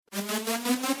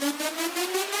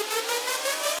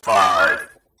5,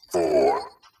 4,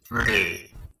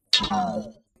 3, 2,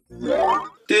 1.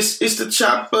 This is the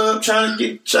chop up, trying to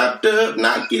get chopped up,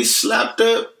 not get slapped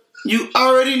up. You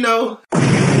already know.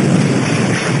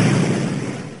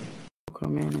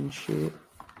 Come in and shit.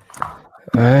 All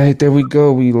right, there we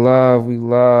go. We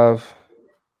live,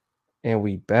 and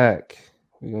we back.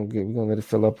 We're gonna let it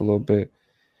fill up a little bit.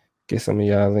 Get some of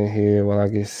y'all in here while I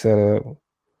get set up.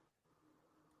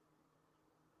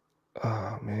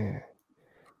 Oh man,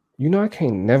 you know I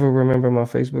can't never remember my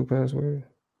Facebook password.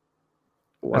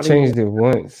 I changed it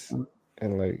once,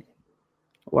 and like,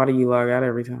 why do you log out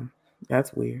every time?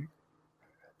 That's weird.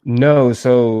 No,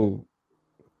 so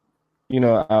you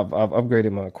know I've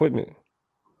upgraded my equipment.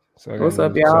 So what's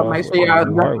up, y'all? Make sure y'all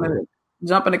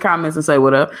jump in the comments and say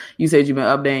what up. You said you've been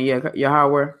updating your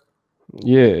hardware.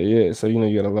 Yeah. So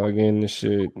you gotta log in and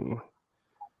shit.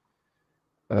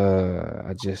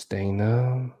 I just ain't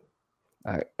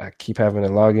I keep having to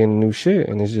log in new shit,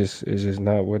 and it's just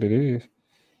not what it is.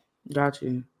 Got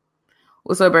you.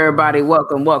 What's up, everybody?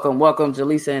 Welcome.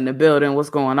 Jaleesa in the building.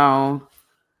 What's going on?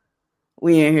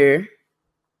 We in here.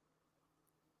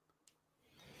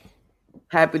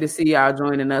 Happy to see y'all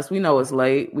joining us. We know it's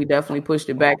late. We definitely pushed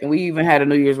it back, and we even had a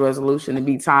New Year's resolution to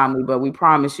be timely, but we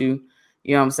promise you,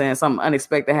 you know what I'm saying, something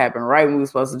unexpected happened right when we were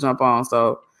supposed to jump on,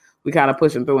 so we kind of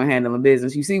pushing through and handling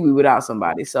business. You see, we without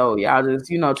somebody, so y'all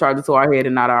just, charge it to our head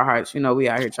and not our hearts. We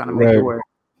out here trying to make it work.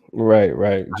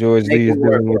 Right. George Lee is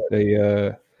dealing with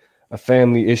a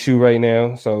family issue right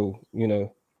now, so,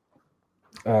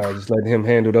 just let him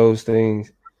handle those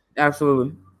things.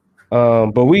 Absolutely.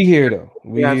 But we here though.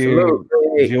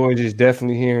 Here. George is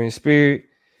definitely here in spirit.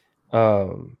 He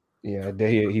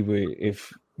would,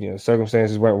 if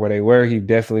circumstances weren't where they were, he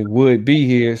definitely would be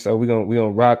here. So we gonna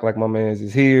rock like my man's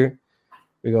is here.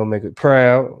 We're gonna make it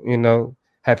proud.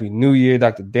 Happy New Year,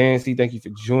 Dr. Dancy. Thank you for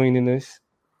joining us.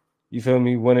 You feel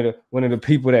me? One of the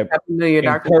people that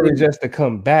encourage us to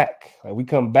come back. Like we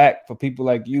come back for people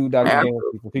like you, Dr. Dancy.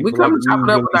 For people we come to chop it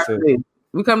up with Dr. Dancy.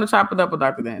 We come to chop it up with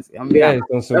Dr. Dancy. On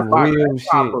some real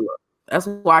shit. That's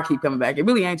why I keep coming back. It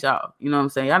really ain't y'all. You know what I'm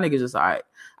saying? Y'all niggas just all right.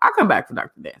 I come back for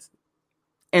Dr. Dancy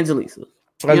and Jaleesa.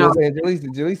 I was gonna say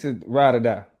Jaleesa ride or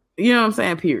die. You know what I'm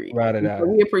saying? Period. Ride or die. So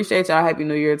we appreciate y'all. Happy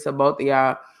New Year to both of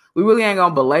y'all. We really ain't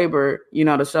gonna belabor,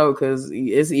 the show because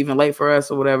it's even late for us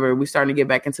or whatever. We starting to get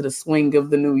back into the swing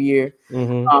of the new year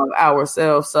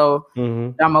ourselves. So,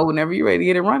 Damo, whenever you're ready to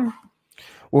get it running.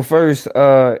 Well, first,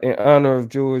 in honor of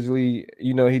George Lee,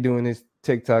 he doing his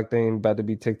TikTok thing, about to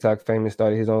be TikTok famous,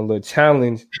 started his own little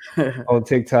challenge on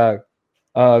TikTok.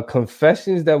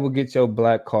 Confessions that will get your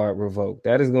black card revoked.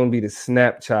 That is going to be the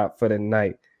Snapchat for the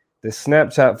night. The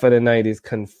Snapchat for the night is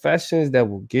confessions that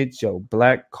will get your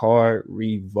black card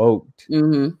revoked.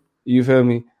 Mm-hmm. You feel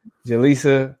me?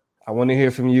 Jaleesa, I want to hear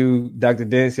from you. Dr.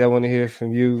 Dancy, I want to hear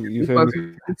from you. You feel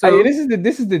me? Hey, this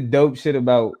is the dope shit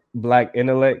about black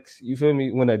intellects. You feel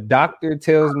me? When a doctor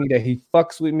tells me that he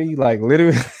fucks with me, like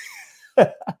literally,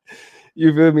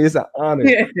 you feel me? It's an honor.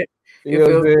 You know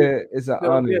what I'm saying? It's an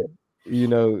honor.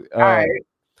 Good. All right.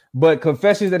 But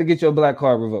confessions that'll get your black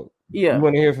card revoked. Yeah. We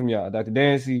want to hear from y'all. Dr.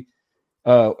 Dancy,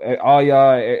 all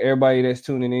y'all, everybody that's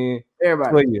tuning in.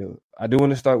 Everybody. I do want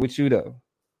to start with you though.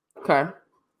 Okay.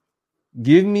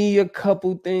 Give me a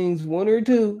couple things, one or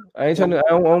two. I don't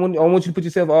want you to put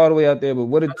yourself all the way out there, but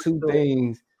what are two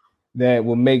things that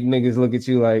will make niggas look at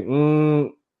you like,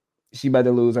 she about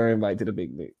to lose her invite to the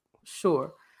big dick?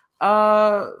 Sure.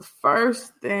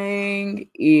 First thing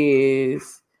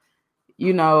is,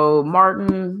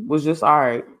 Martin was just all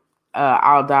right.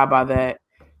 I'll die by that.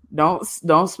 Don't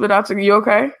spit out you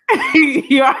okay?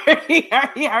 you already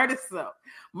heard it. So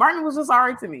Martin was just all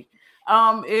right to me.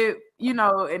 And it's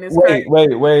wait.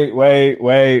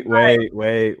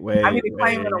 I need to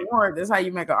claim an award. That's how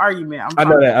you make an argument. I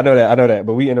know that.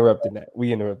 But we interrupted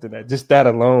that. Just that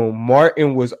alone,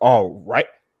 Martin was all right.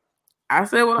 I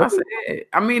said what I said.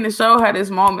 I mean, the show had its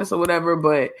moments or whatever,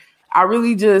 but I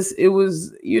really it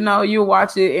was, you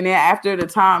watch it, and then after the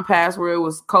time passed where it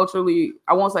was culturally,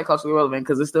 I won't say culturally relevant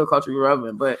because it's still culturally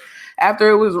relevant, but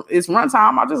after it's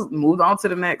runtime, I just moved on to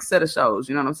the next set of shows.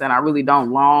 You know what I'm saying? I really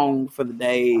don't long for the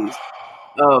days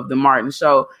of the Martin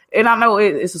show. And I know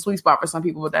it's a sweet spot for some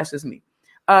people, but that's just me.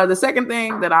 The second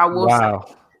thing that I will say,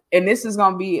 and this is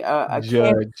going to be a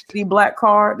Kansas City black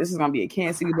card. This is going to be a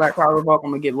Kansas City black card revoke.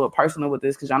 I'm going to get a little personal with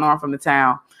this because y'all know I'm from the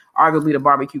town, arguably the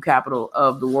barbecue capital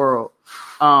of the world.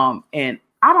 And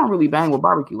I don't really bang with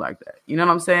barbecue like that. You know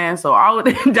what I'm saying? So all of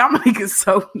this, Dominic is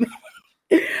so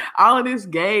all of this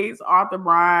Gates, Arthur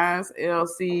Bryans,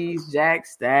 LCs, Jack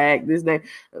Stack,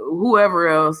 whoever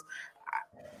else.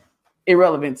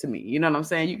 irrelevant to me. You know what I'm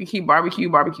saying? You can keep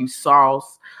barbecue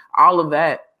sauce, all of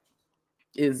that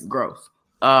is gross.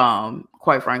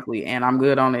 Quite frankly, and I'm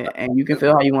good on it, and you can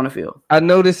feel how you want to feel. I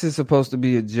know this is supposed to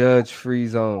be a judge-free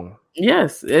zone.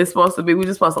 Yes, it's supposed to be. We're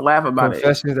just supposed to laugh about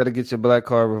Confessions that'll get your black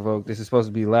card revoked. This is supposed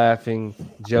to be laughing,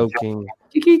 joking,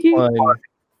 fun.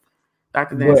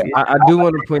 Dr. Dancy. I do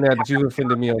want to point out that you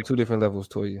offended me on two different levels,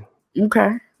 Toya.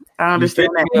 Okay, I understand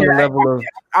that. You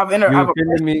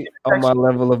offended me on my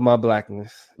level of my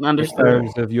blackness. Understood. In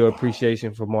terms of your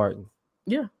appreciation for Martin.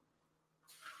 Yeah.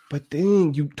 But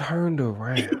then you turned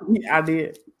around. I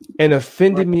did. And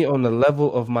offended me on the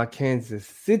level of my Kansas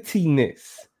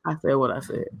City-ness. I said what I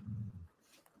said.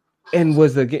 And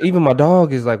even my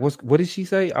dog is like, what did she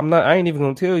say? I ain't even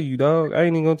gonna tell you, dog. I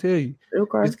ain't even gonna tell you.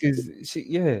 Okay. It's because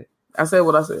I said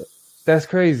what I said. That's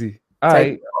crazy. All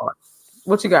right.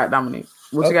 What you got, Dominique?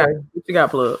 What you got? What you got,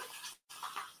 plug?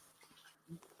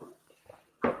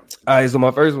 All right, so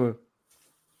my first one.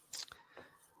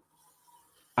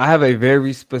 I have a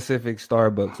very specific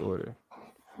Starbucks order.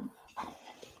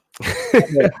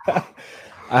 I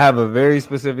have a very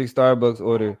specific Starbucks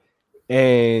order,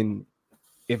 and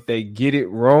if they get it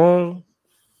wrong,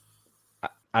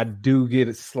 I do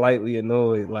get slightly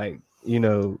annoyed. Like, you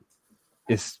know,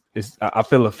 I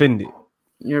feel offended.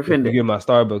 You're offended. To get my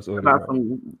Starbucks order about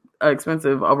some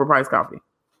expensive, overpriced coffee.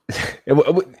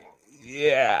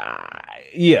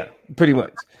 Yeah, pretty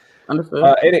much.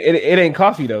 Understood. It ain't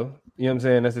coffee though. You know what I'm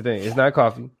saying? That's the thing. It's not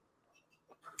coffee.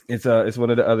 It's one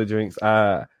of the other drinks.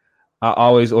 I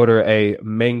always order a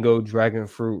mango dragon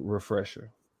fruit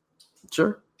refresher.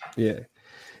 Sure. Yeah.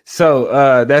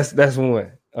 So that's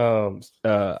one. I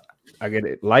get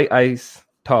it. Light ice,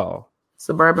 tall.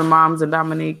 Suburban moms and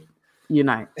Dominique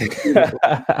unite.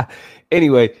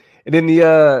 Anyway, and then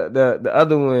the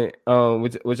other one,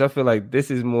 which I feel like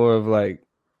this is more of like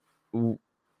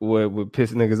what would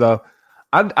piss niggas off.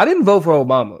 I didn't vote for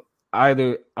Obama.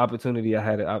 Either opportunity I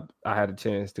had a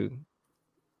chance to.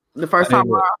 The first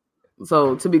time around.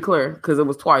 So to be clear, because it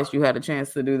was twice you had a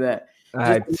chance to do that. I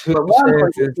had two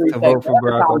chances to vote for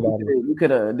Barack Obama. You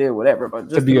could have did whatever, but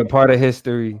just to be a part of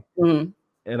history, and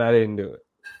I didn't do it.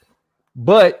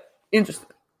 But interesting.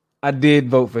 I did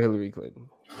vote for Hillary Clinton.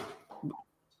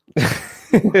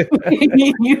 Okay.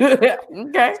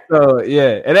 So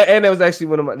yeah, and that was actually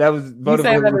one of my. That was voting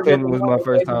for Hillary Clinton was my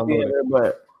first time voting.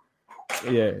 But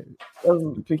yeah, that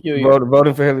was peculiar.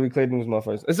 Voting for Hillary Clinton was my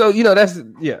first. So you know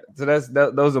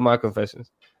So those are my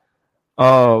confessions.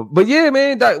 But yeah,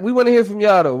 man, we want to hear from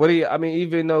y'all though. What do you? I mean,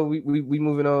 even though we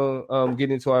moving on,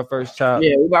 getting into our first chop.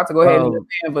 Yeah, we about to go ahead and jump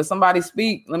in, but somebody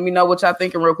speak. Let me know what y'all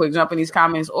thinking real quick. Jump in these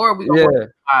comments, or we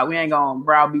ain't gonna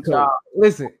browbeat y'all.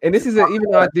 Listen, and this is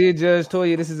even though I did judge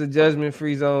Toya, this is a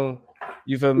judgment-free zone.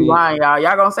 You feel me? Lying, y'all.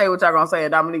 Y'all gonna say what y'all gonna say,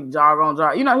 and Dominique gonna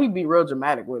draw. You know he be real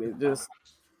dramatic with it. Just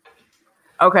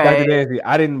okay. Dr. Nancy,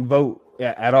 I didn't vote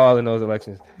at all in those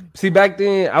elections. See, back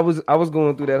then I was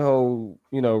going through that whole,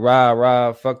 you know,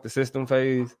 rah fuck the system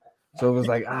phase. So it was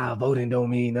like, voting don't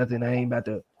mean nothing. I ain't about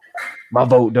to. My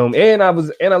vote don't. And I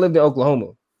lived in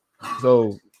Oklahoma,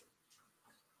 so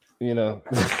you know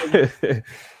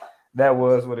that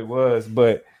was what it was.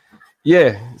 But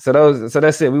yeah, so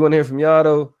that's it. We want to hear from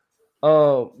y'all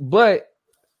though. But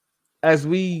as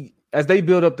they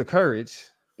build up the courage.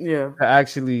 Yeah, to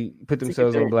actually put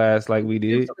themselves on blast like we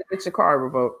did. Get your card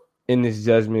revoked in this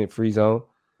judgment-free zone.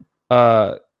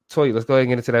 Toya, let's go ahead and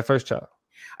get into that first chop.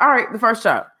 All right, the first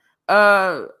chop.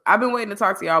 I've been waiting to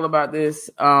talk to y'all about this.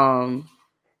 At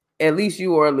least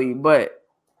you or Lee, but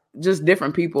just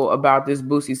different people about this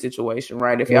Boosie situation,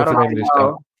 right? If y'all don't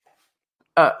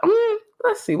know,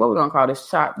 let's see what we're gonna call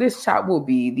this chop. This chop will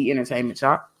be the entertainment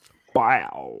chop.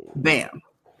 Wow, bam.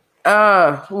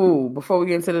 Before we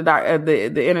get into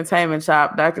the entertainment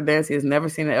chop, Dr. Dancy has never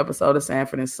seen an episode of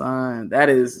Sanford and Son.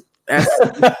 That's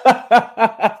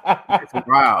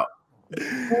wild.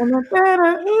 Yeah,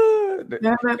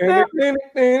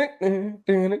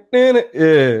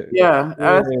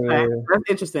 that's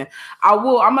interesting. I'm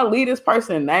gonna leave this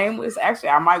person nameless. Actually,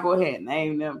 I might go ahead and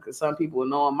name them because some people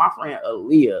know them. My friend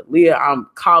Aaliyah. Leah, I'm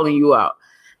calling you out.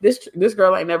 This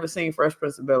girl ain't never seen Fresh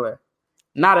Prince of Bel-Air.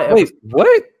 Not an episode.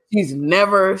 What? She's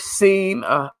never seen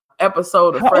an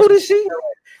episode of How old is she?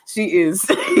 She is.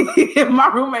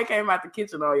 My roommate came out the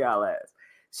kitchen on y'all ass.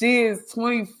 She is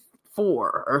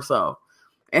 24 or so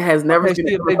and has never seen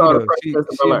an episode of Fresh Prince of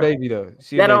Bel-Air. She's a baby though.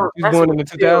 She's born in the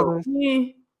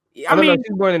 2000s. I mean,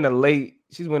 she's born in the late.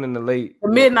 The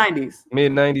mid 90s.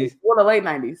 Mid 90s. Well, the late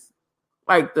 90s.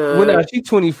 Like the. Well, she's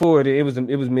 24. It was mid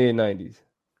 90s.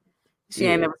 She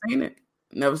ain't never seen it.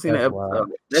 Never seen an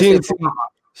episode.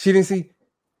 She didn't see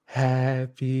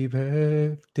Happy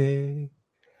birthday,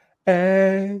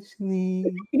 Ashley.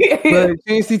 Yeah. But you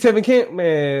didn't see Tevin Kemp,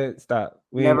 man. Stop.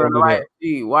 We Never ain't in the gonna right.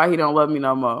 Gee, why he don't love me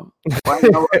no more? Why he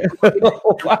don't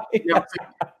Why?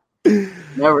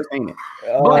 Never seen it.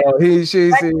 Oh, he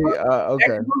should see.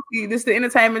 Okay. This is the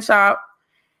entertainment shop.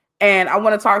 And I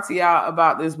want to talk to y'all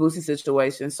about this Boosie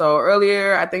situation. So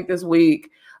earlier, I think this week,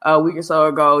 a week or so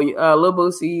ago, Lil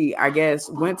Boosie, I guess,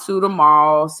 went to the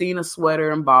mall, seen a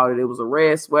sweater and bought it. It was a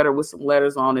red sweater with some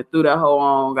letters on it, threw that hoe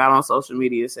on, got on social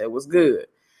media, said it was good.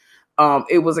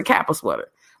 It was a Kappa sweater.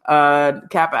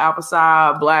 Kappa Alpha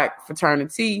Psi, Black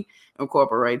Fraternity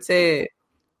Incorporated,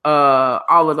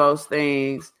 all of those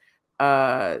things,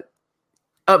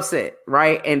 upset,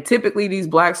 right? And typically these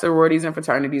Black sororities and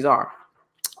fraternities are.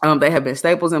 They have been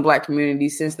staples in Black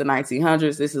communities since the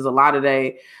 1900s. This is a lot of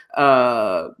day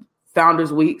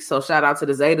Founders Week. So shout out to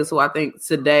the Zetas, who I think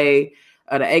today,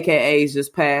 the AKAs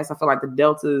just passed. I feel like the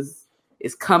Deltas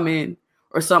is coming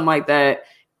or something like that.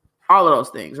 All of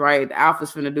those things, right? The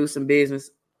Alpha's finna do some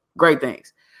business. Great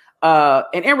things.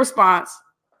 And in response,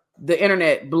 the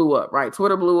internet blew up, right?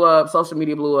 Twitter blew up. Social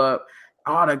media blew up.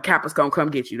 All the Kappas gonna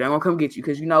come get you. They're gonna come get you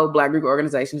because you know Black Greek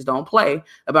organizations don't play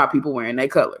about people wearing their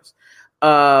colors.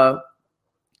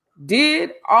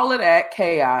 Did all of that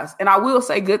chaos, and I will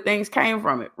say good things came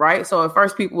from it, right? So at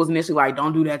first people was initially like,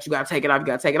 don't do that, you gotta take it off, you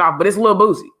gotta take it off. But it's Lil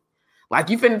Boosie. Like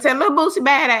you finna tell Lil Boosie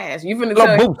badass. You finna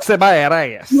tell Lil Boosie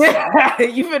badass. Yeah,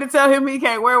 you finna tell him he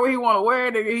can't wear what he wanna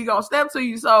wear, nigga. He gonna step to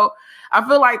you. So I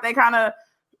feel like they kind of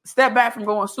step back from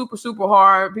going super, super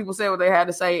hard. People said what they had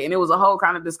to say, and it was a whole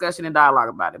kind of discussion and dialogue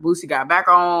about it. Boosie got back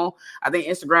on, I think,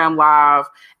 Instagram Live,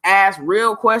 asked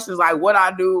real questions like what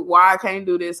I do, why I can't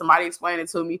do this. Somebody explained it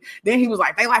to me. Then he was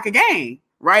like, they like a game,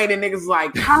 right? And niggas was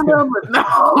like, kind of, but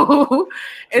no.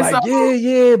 And like, so,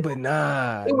 yeah, but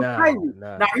nah. It was crazy.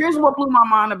 Now, here's what blew my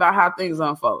mind about how things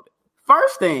unfolded.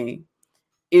 First thing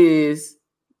is,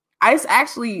 it's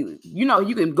actually, you know,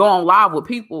 you can go on live with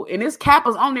people, and this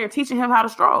Kappa's on there teaching him how to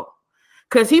stroll.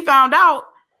 Because he found out,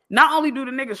 not only do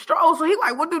the niggas stroll, so he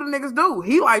like, what do the niggas do?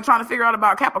 He like trying to figure out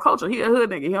about Kappa culture. He a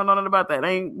hood nigga. He don't know nothing about that.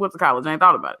 Ain't went to college. Ain't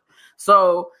thought about it.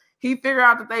 So he figured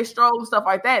out that they stroll and stuff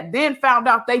like that. Then found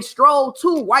out they stroll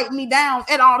to Wipe Me Down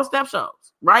at all the step shows,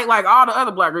 right? Like all the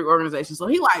other Black Greek organizations. So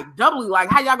he like doubly like,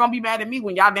 how y'all gonna be mad at me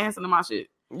when y'all dancing to my shit?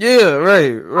 Yeah,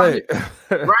 right. Right.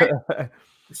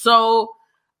 So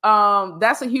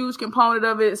that's a huge component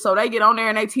of it. So they get on there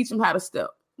and they teach them how to step.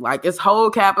 Like this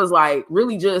whole Kappa's like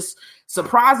really just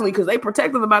surprisingly, because they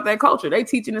protective about that culture. They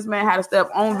teaching this man how to step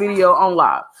on video, on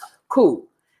live. Cool.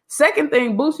 Second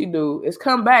thing Boosie do is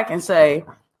come back and say,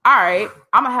 all right,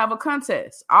 I'm gonna have a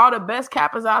contest. All the best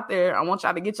Kappas out there, I want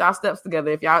y'all to get y'all steps together.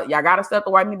 If y'all got a step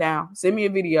to Wipe Me Down, send me a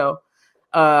video.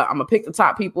 I'm gonna pick the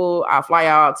top people. I'll fly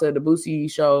out to the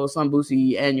Boosie show, some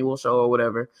Boosie annual show or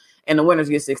whatever, and the winners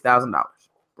get $6,000.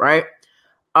 Right?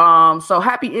 So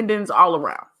happy endings all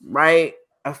around, right?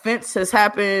 Offense has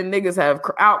happened, niggas have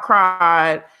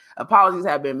outcried, apologies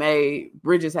have been made,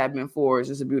 bridges have been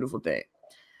forged. It's a beautiful thing.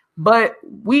 But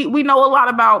we know a lot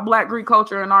about Black Greek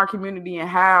culture in our community and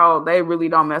how they really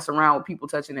don't mess around with people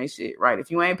touching their shit, right? If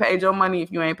you ain't paid your money,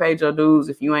 if you ain't paid your dues,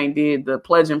 if you ain't did the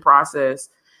pledging process,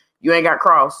 you ain't got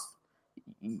crossed,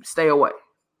 stay away.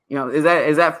 You know, is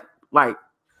that like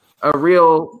a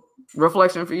real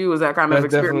reflection for you? Is that kind of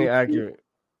definitely accurate?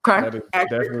 Okay. That is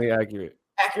definitely accurate.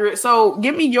 Accurate. So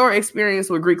give me your experience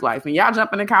with Greek life, and y'all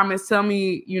jump in the comments, tell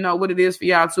me, you know, what it is for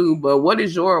y'all too, but what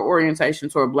is your orientation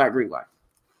toward Black Greek life?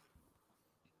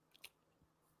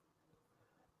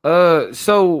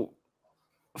 So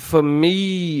for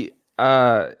me,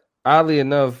 oddly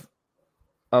enough,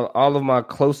 all of my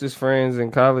closest friends in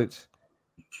college,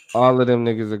 all of them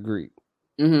niggas are Greek.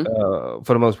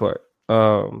 For the most part.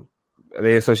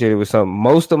 They associated with something.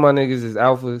 Most of my niggas is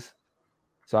alphas.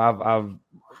 So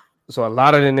so a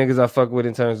lot of the niggas I fuck with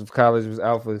in terms of college was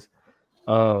alphas.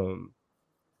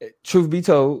 Truth be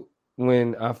told,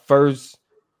 when I first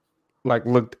like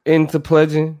looked into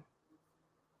pledging,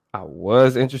 I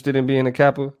was interested in being a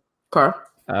Kappa. Okay.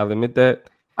 I'll admit that.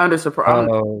 I'm not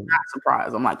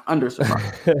surprised. I'm like under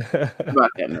surprised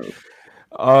about that news.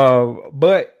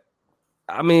 But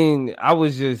I mean,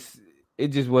 it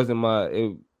just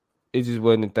wasn't it just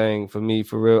wasn't a thing for me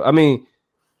for real. I mean,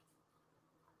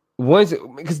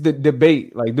 because the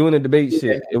debate, like doing the debate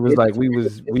shit, it was like we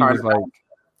was like,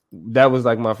 that was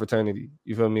like my fraternity.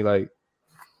 You feel me? Like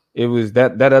it was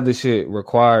that other shit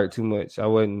required too much. I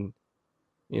wasn't,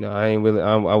 you know,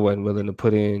 I wasn't willing to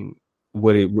put in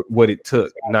what it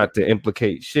took, not to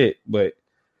implicate shit, but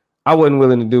I wasn't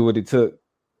willing to do what it took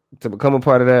to become a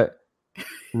part of that.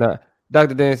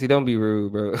 Dr. Dancy, don't be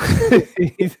rude, bro.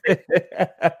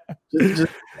 just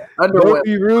underwear. Don't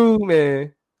be rude,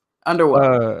 man.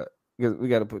 Underwear. Because we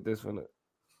got to put this one up.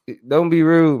 Don't be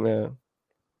rude, man.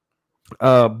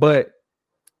 But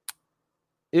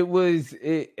it was.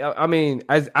 I mean,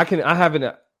 I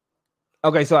haven't.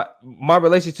 Okay, so my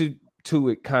relationship to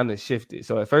it kind of shifted.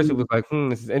 So at first it was like,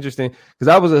 this is interesting, because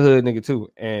I was a hood nigga too,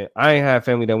 and I ain't have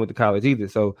family that went to college either.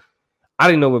 So I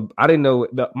didn't know.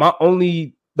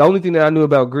 The only thing that I knew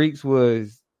about Greeks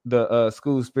was the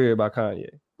School Spirit by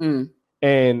Kanye.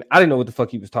 And I didn't know what the fuck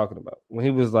he was talking about when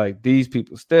he was like, these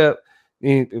people step.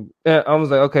 And I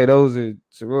was like, okay, those are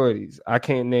sororities. I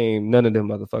can't name none of them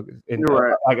motherfuckers. And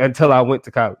right. Like until I went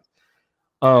to college.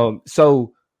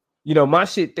 So, you know, my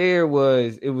shit there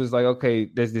was, it was like, okay,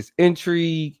 there's this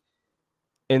intrigue,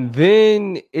 and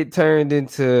then it turned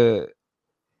into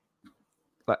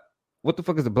like, what the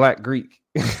fuck is a Black Greek?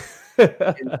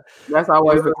 That's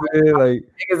always like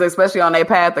niggas, especially on their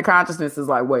path to consciousness, is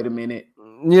like, wait a minute.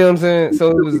 You know what I'm saying?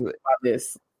 So it was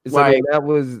this. So like, that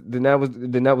was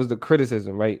the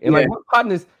criticism, right? And like my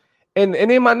partners, and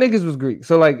then my niggas was Greek.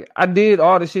 So like I did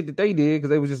all the shit that they did because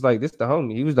they was just like, this the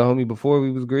homie. He was the homie before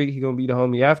we was Greek. He gonna be the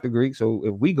homie after Greek. So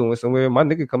if we going somewhere, my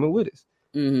nigga coming with us.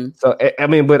 So I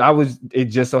mean, but it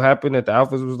just so happened that the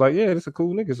alphas was like, yeah, this a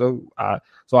cool nigga. So I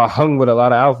hung with a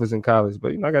lot of alphas in college.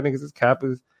 But you know, I got niggas that's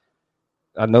Kappas.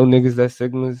 I know niggas that's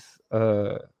Sigmas.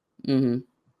 You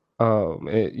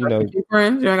know, cute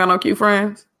friends. You ain't got no cute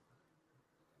friends.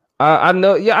 I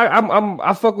know. Yeah,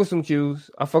 I fuck with some Qs.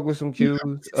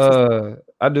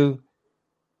 I do.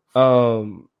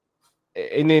 And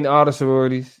then all the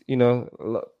sororities. You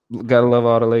know, gotta love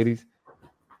all the ladies.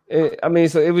 I mean,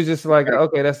 so it was just like,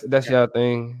 okay, that's y'all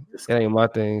thing. That ain't my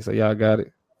thing. So y'all got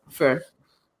it. Fair.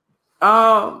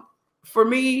 For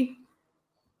me,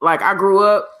 like I grew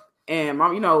up. And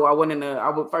mom, you know, I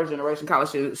was first generation college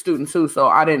student too, so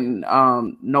I didn't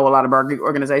know a lot about Greek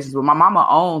organizations. But my mama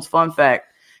owns, fun fact,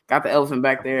 got the elephant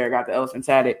back there, got the elephant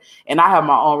tatted, and I have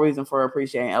my own reason for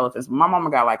appreciating elephants. My mama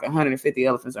got like 150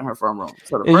 elephants in her front room.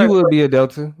 So and you would be a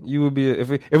Delta. You would be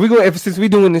since we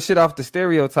doing this shit off the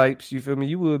stereotypes, you feel me?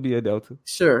 You would be a Delta.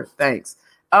 Sure, thanks.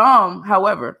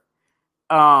 However,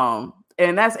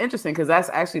 and that's interesting because that's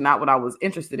actually not what I was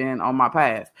interested in on my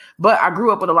path. But I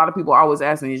grew up with a lot of people always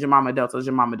asking, is your mama Delta? Is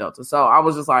your mama Delta? So I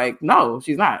was just like, no,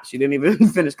 she's not. She didn't even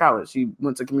finish college. She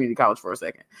went to community college for a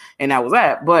second. And that was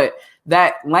that. But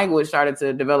that language started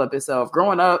to develop itself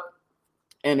growing up.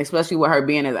 And especially with her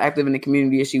being as active in the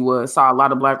community as she was, saw a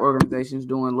lot of Black organizations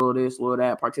doing little this, little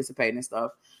that, participating and stuff.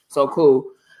 So cool.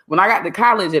 When I got to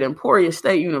college at Emporia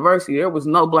State University, there was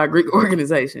no Black Greek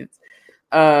organizations.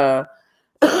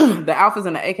 The alphas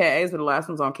and the AKAs were the last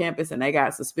ones on campus, and they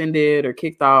got suspended or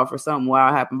kicked off or something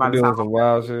wild happened by the time. Some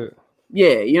wild shit.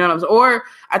 Yeah, you know what I'm saying? Or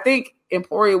I think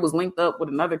Emporia was linked up with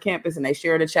another campus and they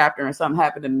shared a chapter and something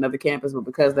happened in another campus, but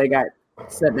because they got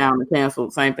shut down and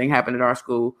canceled, same thing happened at our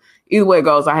school. Either way it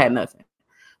goes, I had nothing.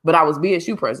 But I was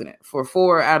BSU president for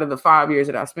 4 out of the 5 years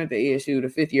that I spent at ESU.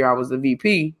 The 5th year I was the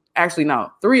VP. Actually,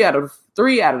 no, 3 out of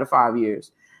the 5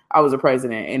 years I was a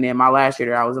president. And then my last year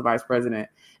there, I was a vice president.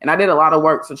 And I did a lot of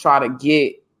work to try to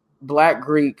get Black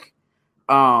Greek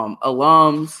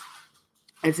alums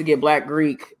and to get Black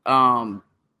Greek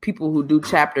people who do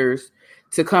chapters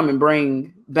to come and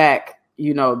bring back,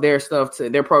 you know, their stuff to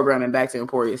their programming back to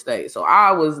Emporia State. So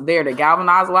I was there to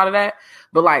galvanize a lot of that.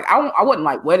 But like, I wasn't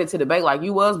like wedded to debate like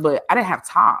you was, but I didn't have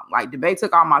time. Like debate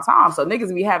took all my time. So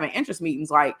niggas be having interest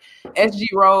meetings like SG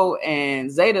Row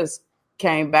and Zetas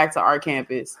came back to our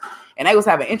campus and they was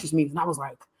having interest meetings. And I was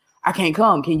like, I can't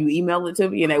come. Can you email it to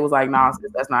me? And they was like, nah,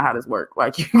 that's not how this works.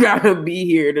 Like you gotta be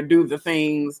here to do the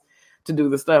things, to do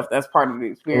the stuff. That's part of the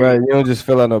experience. Right. You don't just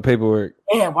fill out no paperwork.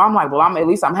 Yeah. Well, I'm like, at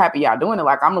least I'm happy y'all doing it.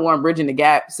 Like I'm the one bridging the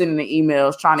gap, sending the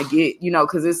emails, trying to get, you know,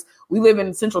 because we live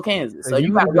in central Kansas. So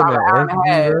you got to drive an hour and a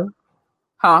half.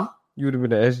 Huh? You would have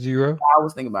been an SG Row? I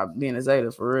was thinking about being a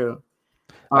Zeta for real.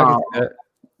 I can see that.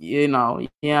 You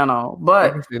know, but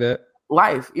I can see that.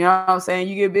 Life, you know what I'm saying?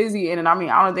 You get busy, and I mean,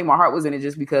 I don't think my heart was in it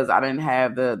just because I didn't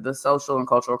have the social and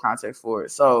cultural context for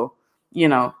it. So, you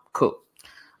know, cool.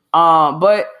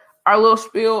 But our little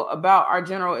spiel about our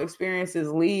general experiences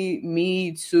lead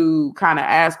me to kind of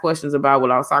ask questions about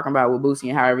what I was talking about with Boosie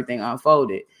and how everything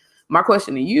unfolded. My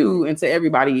question to you and to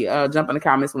everybody, jump in the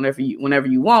comments whenever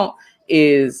you want,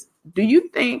 is: do you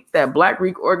think that Black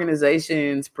Greek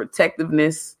organizations'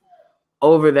 protectiveness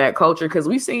over that culture, because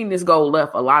we've seen this go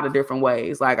left a lot of different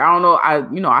ways. Like, I don't know,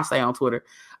 I say on Twitter,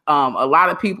 a lot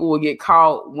of people will get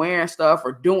caught wearing stuff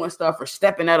or doing stuff or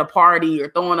stepping at a party or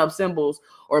throwing up symbols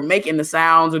or making the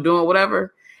sounds or doing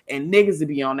whatever. and niggas to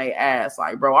be on their ass.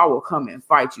 Like, bro, I will come and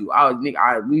fight you.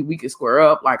 We can square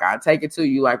up. Like, I take it to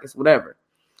you. Like, it's whatever.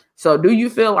 So do you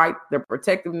feel like the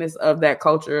protectiveness of that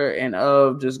culture and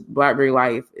of just Black Greek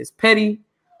life is petty,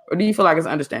 or do you feel like it's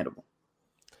understandable?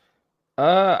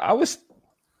 I was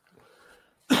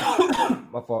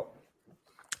my fault.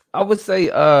 I would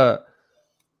say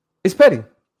it's petty.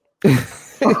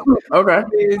 Okay.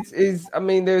 It's I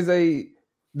mean there's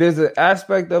an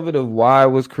aspect of it of why it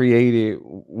was created,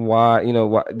 why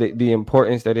why the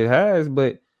importance that it has,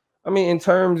 but I mean in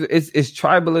terms it's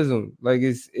tribalism, like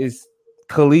it's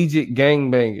collegiate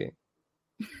gangbanging.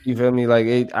 You feel me?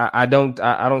 Like I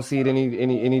don't see it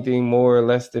anything more or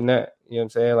less than that. You know what I'm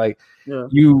saying? Like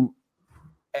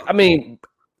I mean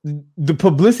the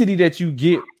publicity that you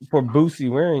get for Boosie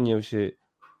wearing your shit.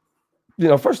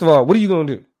 First of all, what are you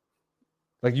gonna do?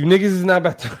 Like, you niggas is not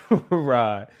about to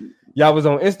ride. Y'all was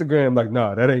on Instagram like,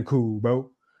 nah, that ain't cool, bro.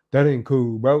 That ain't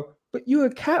cool, bro. But you a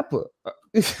Kappa.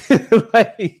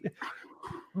 Like,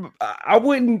 I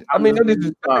wouldn't. I mean,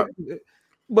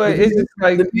 but it's just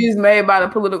like the views made by the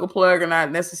political plug are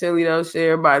not necessarily those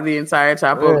shared by the entire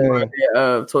chopper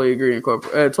of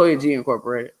Toya G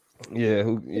Incorporated. Yeah,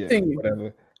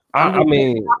 whatever. I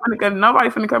mean, nobody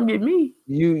finna come get me.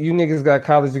 You niggas got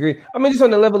college degree. I mean, just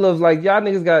on the level of like y'all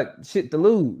niggas got shit to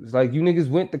lose. Like you niggas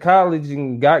went to college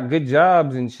and got good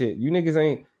jobs and shit. You niggas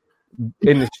ain't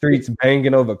in the streets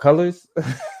banging over colors.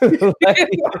 Like,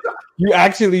 you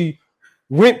actually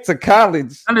went to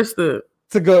college. Understood.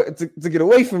 To go to get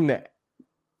away from that.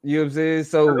 You know what I'm saying?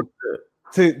 So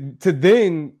to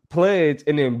then pledge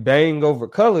and then bang over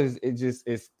colors, it's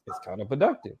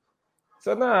counterproductive.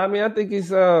 So I mean I think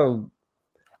it's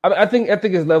I think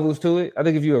it's levels to it. I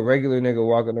think if you're a regular nigga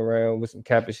walking around with some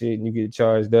Kappa shit and you get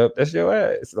charged up, that's your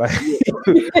ass. Like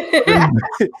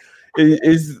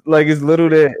it's like it's little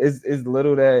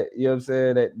that you know what I'm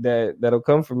saying that'll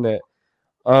come from that.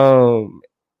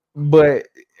 But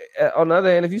on the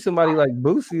other hand, if you somebody like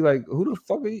Boosie, like who the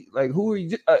fuck are you? Like who are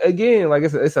you? Again, like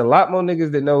it's a lot more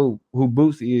niggas that know who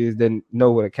Boosie is than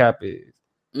know what a Kappa is.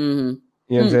 Mm-hmm.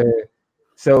 You know what I'm saying?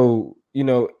 So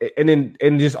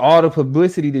and just all the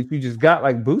publicity that you just got,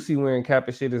 like Boosie wearing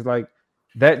Kappa shit is like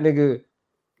that nigga.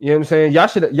 You know what I'm saying? Y'all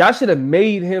should have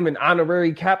made him an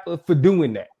honorary Kappa for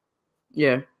doing that.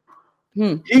 Yeah,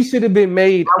 he should have been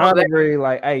made honorary.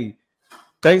 Like, hey,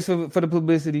 thanks for the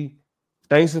publicity.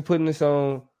 Thanks for putting this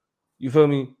on. You feel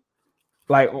me?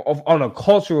 Like on a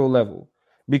cultural level,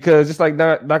 because just like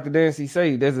Dr. Dancy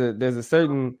say, there's a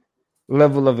certain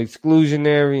level of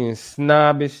exclusionary and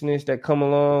snobbishness that come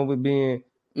along with being.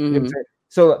 You know what I'm saying?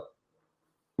 So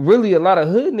really, a lot of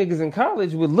hood niggas in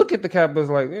college would look at the Kappas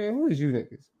like, man, who is you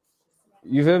niggas?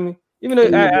 You feel me? Even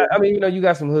though I mean, you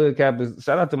got some hood Kappas.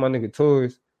 Shout out to my nigga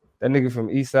Torres, that nigga from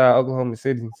Eastside, Oklahoma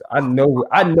City. So I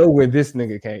know where this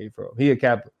nigga came from. He a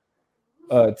Kappa.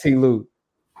 T. Lou.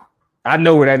 I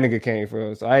know where that nigga came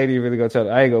from, so I ain't even really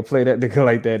I ain't gonna play that nigga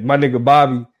like that. My nigga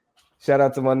Bobby, shout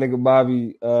out to my nigga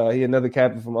Bobby. He another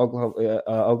captain from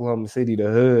Oklahoma City, the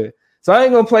hood. So I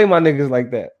ain't gonna play my niggas like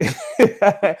that.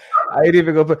 I ain't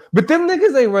even gonna play. But them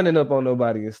niggas ain't running up on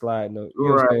nobody and slide note. You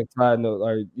know what I'm saying? Slide note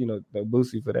or the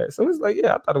Boosie for that. So it's like,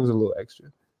 yeah, I thought it was a little extra.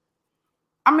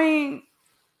 I mean,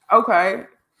 okay.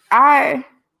 I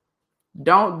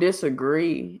don't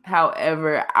disagree.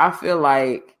 However, I feel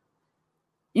like,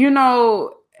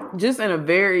 just in a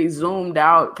very zoomed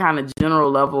out kind of general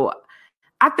level,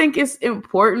 I think it's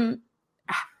important.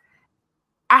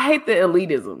 I hate the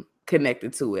elitism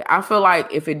connected to it. I feel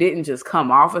like if it didn't just come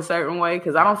off a certain way,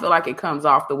 because I don't feel like it comes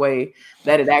off the way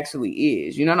that it actually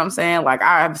is. You know what I'm saying? Like,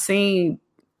 I've seen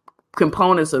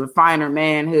components of finer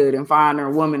manhood and finer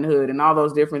womanhood and all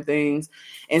those different things,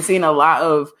 and seen a lot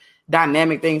of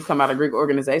dynamic things come out of Greek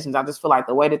organizations. I just feel like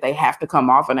the way that they have to come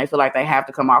off, and they feel like they have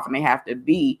to come off and they have to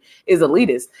be, is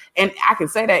elitist. And I can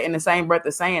say that in the same breath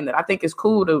as saying that I think it's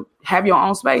cool to have your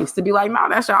own space, to be like, no,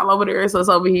 that's y'all over there, so it's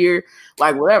over here,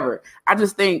 like whatever. I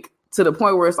just think to the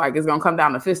point where it's like, it's going to come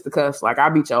down to fisticuffs. Like, I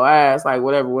beat your ass, like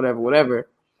whatever.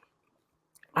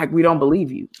 Like, we don't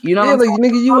believe you. You know? Yeah, like,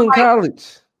 nigga, you in college.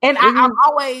 And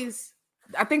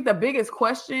I think the biggest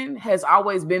question has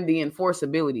always been the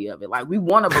enforceability of it. Like, we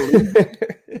want to believe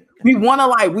it. We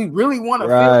really want to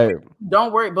feel it.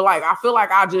 Don't worry. But like, I feel like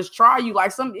I'll just try you.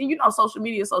 Like social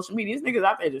media. These niggas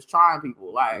out there just trying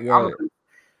people. Like, I'm gonna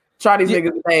try these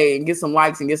niggas today and get some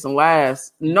likes and get some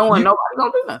laughs, knowing nobody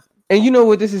gonna do nothing. And you know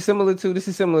what this is similar to? This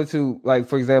is similar to, like,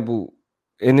 for example,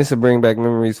 and this will bring back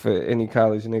memories for any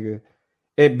college nigga.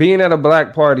 It being at a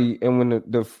black party, and when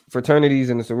the fraternities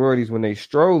and the sororities, when they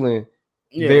strolling,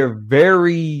 they're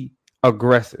very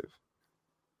aggressive.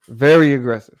 Very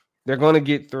aggressive. They're going to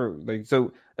get through. Like,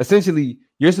 so essentially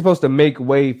you're supposed to make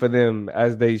way for them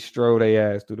as they stroll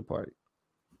their ass through the party.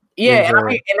 Yeah,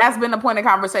 and that's been the point of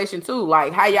conversation too.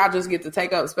 Like how y'all just get to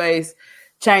take up space,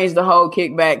 change the whole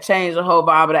kickback, change the whole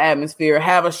vibe of the atmosphere,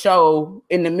 have a show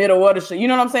in the middle of the show. You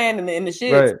know what I'm saying? In the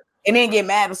shit. Right. And then get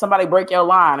mad if somebody break your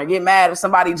line, or get mad if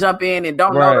somebody jump in and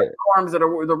don't know the norms or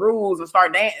the rules and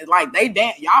start dancing. Like they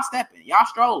dance, y'all stepping, y'all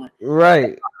strolling,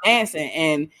 right? Dancing,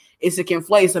 and it's a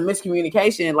conflate, some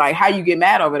miscommunication. Like how you get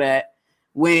mad over that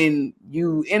when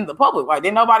you in the public. Like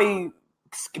then nobody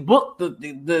booked the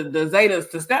Zetas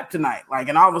to step tonight. Like,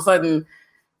 and all of a sudden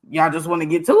y'all just want to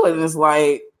get to it, and it's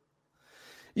like,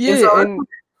 yeah,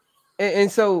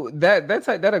 and so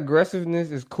that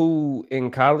aggressiveness is cool in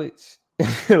college.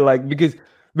 Like because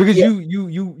you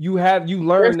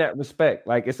learn that respect.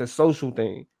 Like it's a social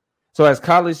thing. So as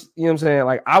college, you know what I'm saying?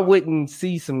 Like I wouldn't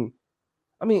see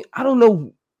I don't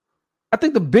know. I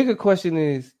think the bigger question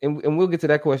is, and we'll get to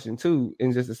that question too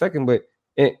in just a second, but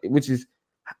which is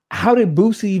how did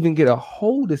Boosie even get a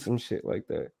hold of some shit like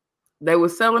that? They were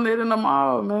selling it in the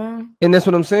mall, man. And that's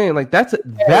what I'm saying. Like that's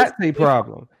a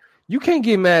problem. You can't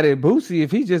get mad at Boosie if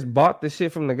he just bought the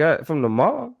shit from the guy from the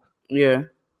mall. Yeah.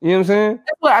 You know what I'm saying?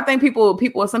 That's what I think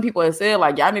some people have said,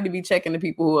 like, y'all need to be checking the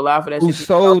people who allow for that who shit. Who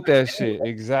sold that shit.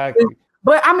 Exactly.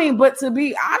 But to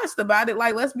be honest about it,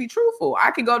 like, let's be truthful. I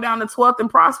could go down to 12th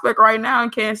and Prospect right now in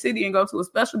Kansas City and go to a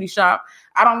specialty shop.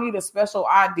 I don't need a special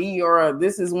ID or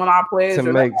this is when I play. To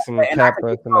make some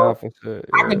Kappa off and shit.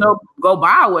 I can go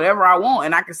buy whatever I want,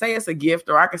 and I can say it's a gift,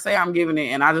 or I can say I'm giving it,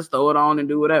 and I just throw it on and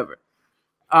do whatever.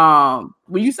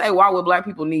 When you say why would Black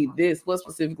people need this, what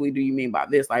specifically do you mean by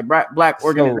this? Like Black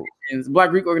organizations, Black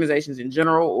Greek organizations in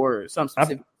general, or some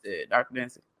specific, Dr.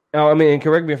 Dancy? I mean, and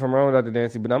correct me if I'm wrong, Dr.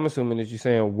 Dancy, but I'm assuming that you're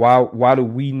saying why do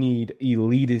we need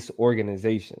elitist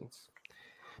organizations?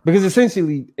 Because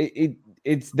essentially,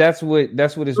 that's what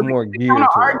it's more geared to. The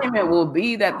argument will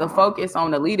be that the focus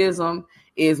on elitism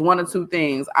is one of two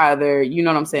things: either, you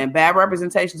know what I'm saying, bad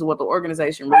representations of what the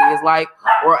organization really is like,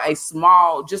 or a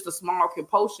small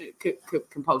portion.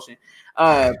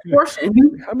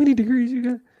 How many degrees you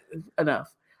got?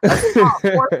 Enough. A small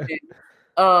portion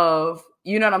of,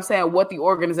 you know what I'm saying, what the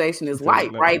organization is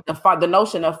like, right? The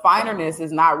notion of finerness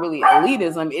is not really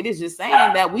elitism. It is just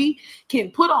saying that we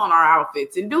can put on our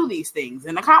outfits and do these things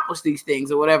and accomplish these things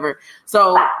or whatever.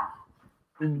 So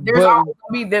there's always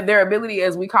going to be their ability,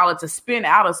 as we call it, to spin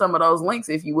out of some of those links,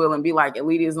 if you will, and be like,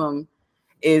 elitism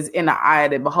is in the eye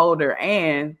of the beholder,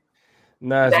 and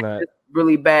no, it's not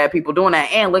really bad people doing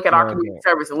that. And look at our community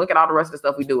service, and look at all the rest of the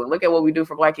stuff we do, and look at what we do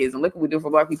for Black kids, and look what we do for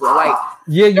Black people. Like,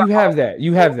 yeah, you have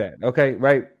that, okay,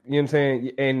 right? You know what I'm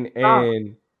saying?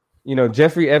 And you know,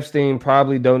 Jeffrey Epstein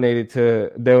probably donated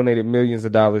millions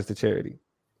of dollars to charity.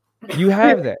 You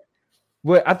have that.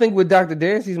 But I think what Dr.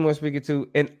 Dancy's more speaking to,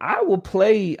 and I'll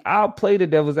play the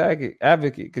devil's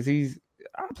advocate because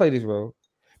I'll play this role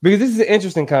because this is an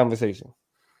interesting conversation.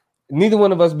 Neither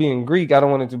one of us being Greek, I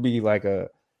don't want it to be like a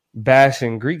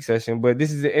bashing Greek session, but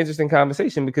this is an interesting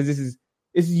conversation because this is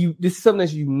something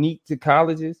that's unique to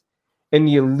colleges, and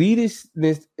the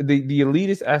elitistness, the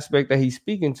elitist aspect that he's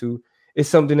speaking to is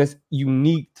something that's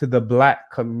unique to the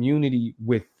Black community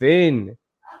within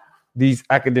these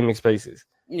academic spaces.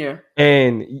 Yeah,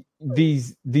 and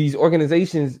these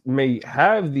organizations may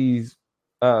have these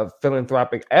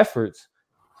philanthropic efforts,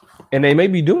 and they may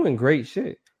be doing great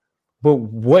shit. But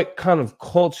what kind of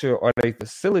culture are they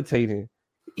facilitating?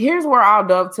 Here's where I'll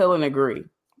dovetail and agree,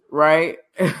 right?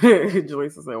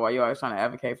 Jaleesa said, "Why you always trying to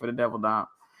advocate for the devil, Dom?"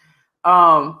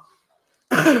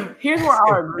 Here's where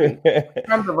I'll agree. In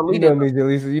terms of elitism. You know me,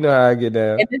 Jaleesa. You know how I get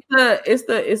down. And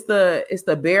it's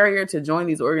the barrier to join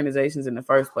these organizations in the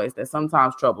first place that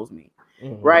sometimes troubles me,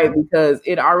 right? Because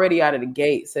it already out of the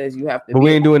gate says you have to. But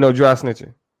we ain't doing no dry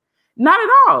snitching. Not at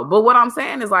all. But what I'm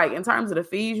saying is, like, in terms of the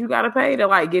fees you got to pay to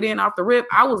like get in off the rip,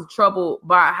 I was troubled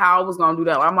by how I was going to do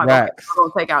that. I'm like, okay, I'm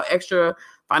going to take out extra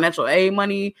financial aid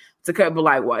money to cut, but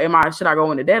like, what should I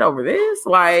go into debt over this?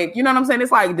 Like, you know what I'm saying?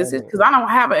 It's like, this is because I don't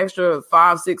have an extra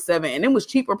 5, 6, 7, and it was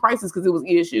cheaper prices because it was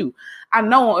ESU. I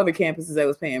know on other campuses they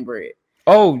was paying bread.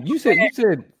 Oh, you said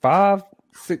 $500, $600,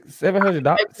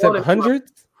 $700, $700?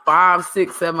 $500, $600,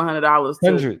 $700.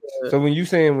 Hundreds. So when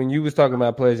you was talking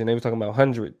about pledging, they were talking about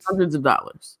hundreds of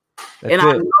dollars. And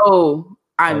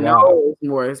I know it's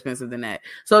more expensive than that.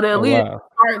 So the elite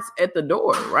starts at the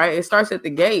door, right? It starts at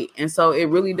the gate, and so it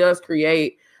really does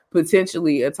create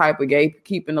potentially a type of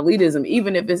gatekeeping elitism,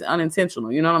 even if it's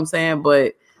unintentional. You know what I'm saying?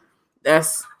 But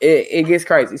that's it. It gets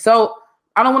crazy. So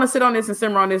I don't want to sit on this and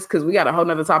simmer on this because we got a whole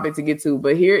nother topic to get to.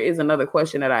 But here is another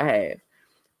question that I have.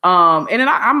 And then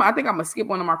I think I'm gonna skip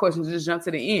one of my questions and just jump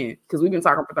to the end because we've been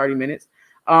talking for 30 minutes.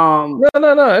 No.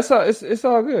 It's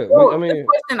all good. Well, I mean,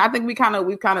 question, I think we've kind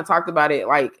of talked about it.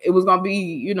 Like it was gonna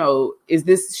be,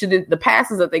 the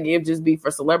passes that they give just be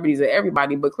for celebrities or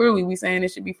everybody? But clearly, we saying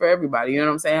it should be for everybody. You know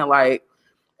what I'm saying? Like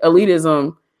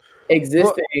elitism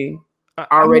existing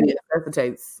already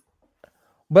necessitates.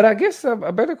 But I guess a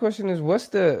better question is, what's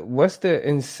the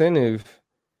incentive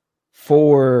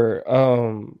for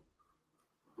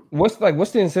what's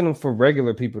the incentive for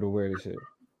regular people to wear this shit?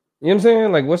 You know what I'm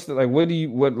saying? Like,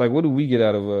 what do we get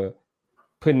out of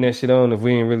putting that shit on if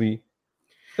we ain't really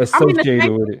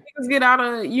associated with it? Niggas get out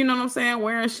of, you know what I'm saying,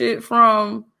 wearing shit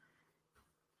from,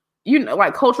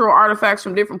 like cultural artifacts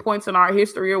from different points in our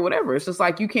history or whatever. It's just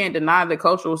like you can't deny the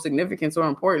cultural significance or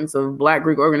importance of Black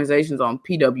Greek organizations on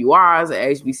PWIs,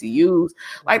 HBCUs.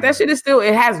 Like that shit is still,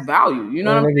 it has value. You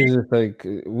know what I'm saying? Just like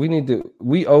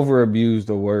we over abuse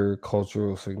the word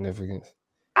cultural significance.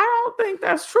 I don't think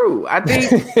that's true. I think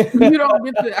you don't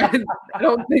get to. I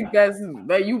don't think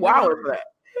that you wild for that.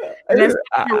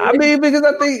 I mean, because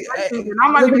I think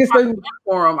I'm not even trying to cap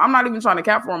for them. I'm not even trying to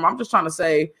cap for them. I'm just trying to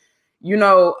say,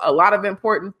 a lot of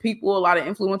important people, a lot of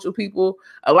influential people,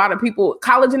 a lot of people.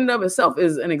 College in and of itself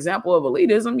is an example of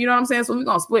elitism. You know what I'm saying? So we're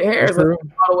gonna split hairs all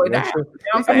the way down. You know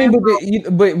what I'm saying?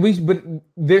 but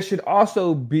there should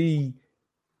also be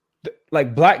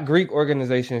like Black Greek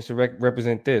organizations should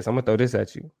represent this. I'm gonna throw this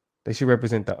at you. They should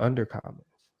represent the undercommons.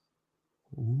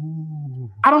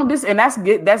 Ooh. I don't and that's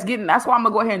why I'm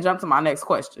gonna go ahead and jump to my next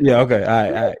question. Yeah, okay.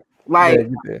 All right. Like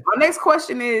my next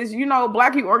question is,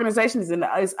 Black youth organizations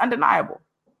is undeniable.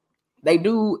 They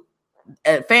do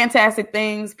fantastic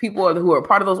things. People who are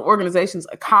part of those organizations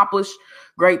accomplish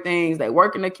great things. They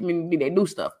work in the community, they do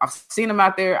stuff. I've seen them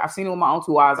out there, I've seen them with my own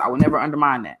two eyes. I would never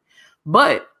undermine that.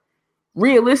 But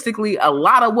realistically, a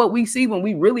lot of what we see when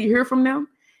we really hear from them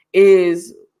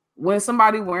is when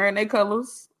somebody wearing their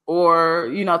colors or,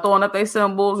 throwing up their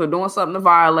symbols or doing something to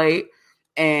violate,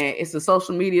 and it's a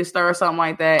social media stir or something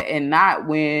like that, and not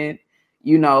when,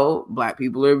 Black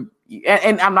people are,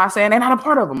 and I'm not saying they're not a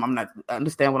part of them. I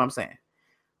understand what I'm saying.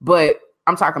 But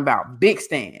I'm talking about big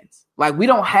stands. Like we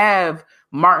don't have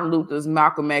Martin Luther's,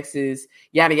 Malcolm X's,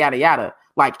 yada, yada, yada,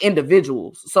 like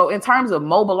individuals. So in terms of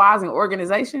mobilizing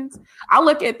organizations, I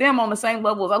look at them on the same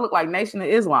level as I look like Nation of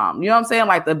Islam. You know what I'm saying?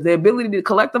 Like the ability to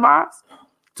collectivize,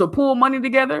 to pull money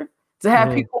together, to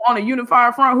have people on a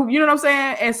unified front who, you know what I'm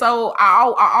saying? And so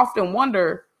I often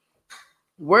wonder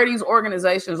where these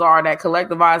organizations are that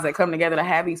collectivize, that come together to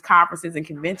have these conferences and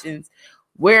conventions,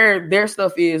 where their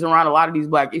stuff is around a lot of these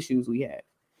Black issues we have.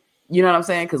 You know what I'm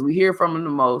saying? Because we hear from them the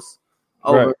most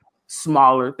over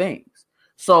smaller things.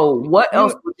 So what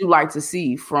else would you like to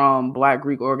see from Black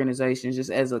Greek organizations,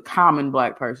 just as a common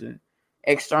Black person,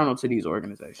 external to these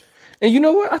organizations? And you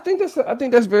know what? I think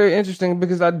that's very interesting,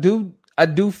 because I do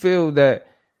feel that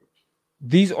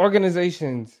these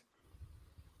organizations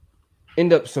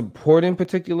end up supporting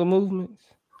particular movements,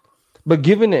 but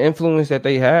given the influence that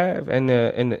they have and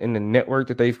the network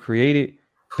that they've created,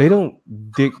 they don't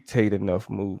dictate enough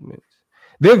movements.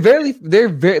 Their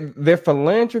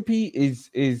philanthropy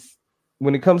is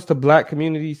when it comes to Black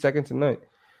communities, second to none. I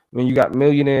mean, you got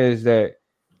millionaires that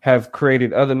have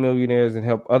created other millionaires and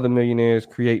help other millionaires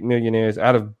create millionaires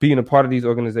out of being a part of these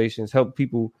organizations, help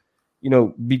people,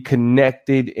 be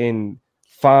connected and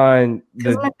find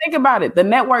think about it. The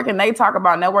network, and they talk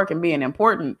about networking being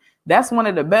important. That's one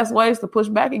of the best ways to push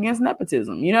back against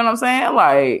nepotism. You know what I'm saying?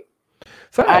 Like,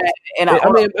 and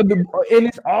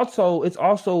it's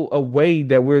also a way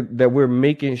that we're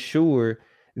making sure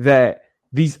that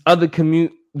these other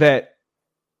the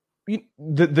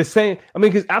same. I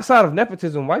mean, because outside of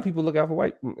nepotism, white people look out for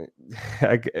white.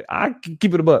 I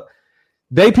keep it a buck.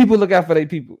 People look out for their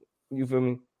people. You feel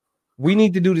me? We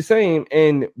need to do the same.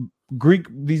 And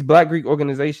these Black Greek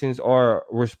organizations are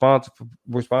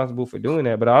responsible for doing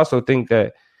that. But I also think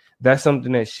that that's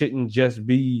something that shouldn't just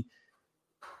be.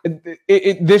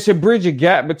 There should bridge a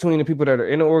gap between the people that are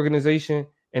in the organization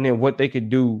and then what they could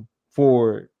do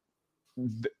for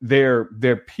their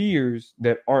peers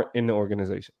that aren't in the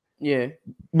organization. Yeah.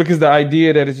 Because the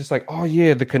idea that it's just like, oh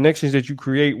yeah, the connections that you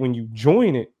create when you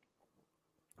join it,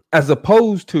 as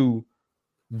opposed to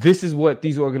this is what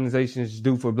these organizations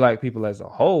do for Black people as a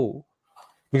whole.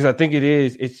 Because I think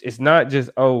it's not just,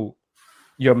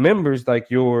 your members, like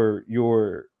your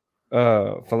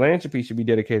philanthropy should be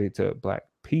dedicated to Black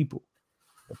people.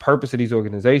 The purpose of these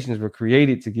organizations were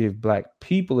created to give Black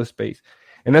people a space.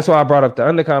 And that's why I brought up the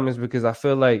undercommons, because I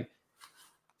feel like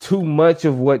too much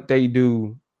of what they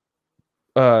do,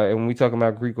 and when we talk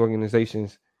about Greek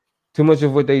organizations, too much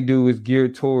of what they do is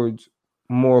geared towards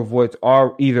more of what's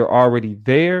either already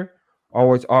there, or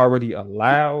what's already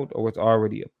allowed, or what's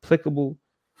already applicable.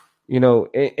 you know,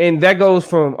 and that goes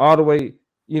from all the way,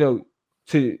 you know,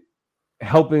 to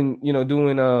helping, you know,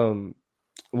 doing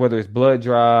whether it's blood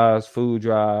drives, food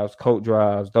drives, coat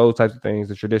drives, those types of things,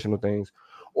 the traditional things,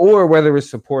 or whether it's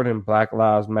supporting Black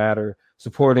Lives Matter,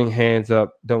 supporting Hands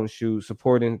Up, Don't Shoot,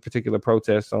 supporting particular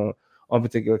protests on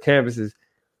particular campuses.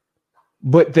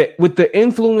 But with the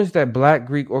influence that Black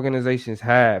Greek organizations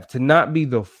have, to not be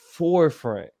the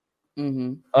forefront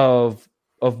of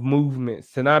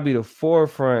movements, to not be the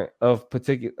forefront of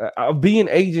being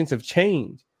agents of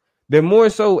change, they're more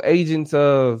so agents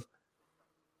of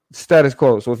status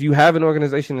quo. So if you have an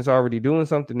organization that's already doing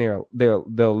something,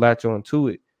 they'll latch on to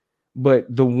it. But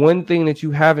the one thing that you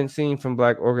haven't seen from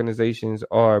Black organizations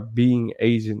are being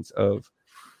agents of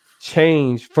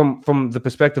change from the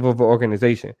perspective of an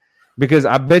organization. Because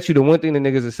I bet you the one thing the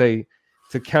niggas will say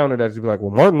to counter that is be like, well,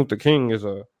 Martin Luther King is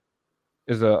an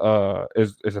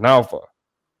alpha,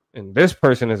 and this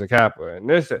person is a Kappa, and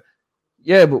this,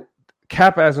 yeah, but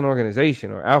Kappa as an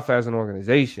organization, or Alpha as an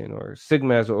organization, or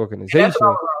Sigma as an organization. That's what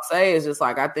I was gonna say. Is just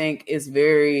like, I think it's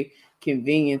very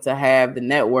convenient to have the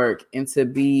network and to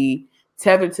be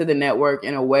tethered to the network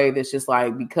in a way that's just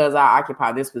like, because I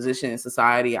occupy this position in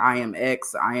society, I am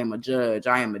X, I am a judge,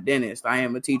 I am a dentist, I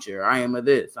am a teacher, I am a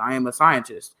this, I am a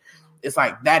scientist. It's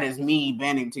like, that is me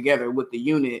banding together with the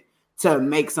unit to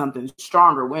make something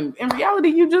stronger, when in reality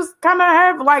you just kind of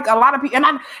have like a lot of people.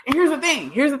 And here's the thing,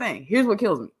 here's what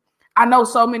kills me. I know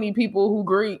so many people who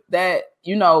Greek that,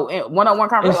 you know, in one-on-one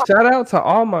conversation. And shout out to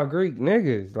all my Greek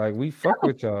niggas. Like, we fuck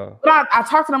with y'all. But I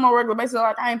talk to them on a regular basis.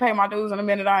 Like, I ain't paying my dues in a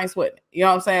minute. I ain't sweating. You know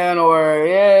what I'm saying? Or,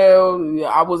 yeah,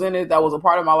 I was in it. That was a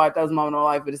part of my life. That was a moment of my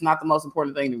life. But it's not the most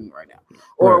important thing to me right now.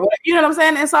 Or, right. You know what I'm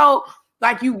saying? And so,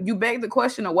 like, you beg the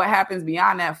question of what happens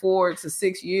beyond that 4 to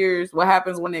 6 years. What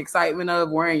happens when the excitement of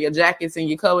wearing your jackets and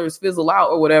your colors fizzle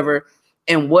out or whatever?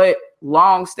 And what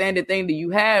long-standing thing do you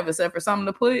have except for something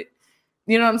to put,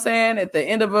 you know what I'm saying, at the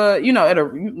end of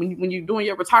when you're doing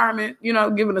your retirement, you know,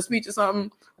 giving a speech or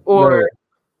something, or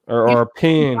a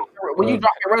pen. When you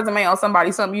drop your resume on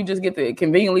somebody, something you just get to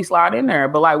conveniently slide in there.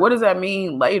 But like, what does that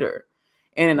mean later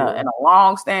in a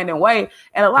long-standing way?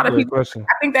 And a lot of people, I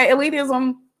think that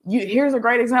elitism, here's a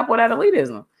great example of that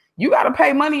elitism. You got to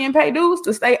pay money and pay dues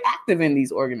to stay active in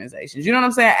these organizations. You know what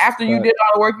I'm saying? After you did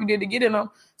all the work you did to get in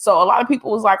them. So a lot of people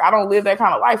was like, I don't live that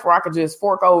kind of life where I could just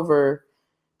fork over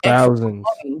thousands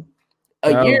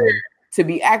a year to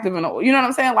be active in, you know what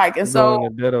I'm saying? Like, and so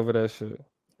dead over that shit.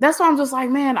 That's why I'm just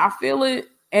like, man, I feel it,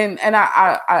 and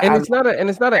it's not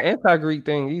an anti-Greek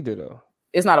thing either, though.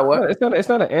 It's not a what? It's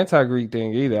not an anti-Greek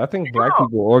thing either. I think Black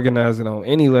people organizing on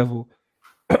any level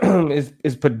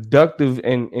is productive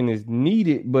and is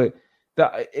needed, but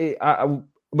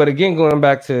but again, going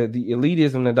back to the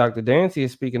elitism that Dr. Dancy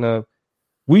is speaking of,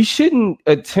 we shouldn't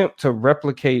attempt to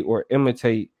replicate or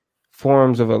imitate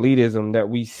forms of elitism that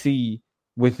we see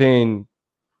within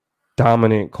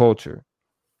dominant culture.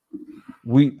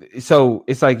 So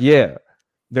it's like, yeah,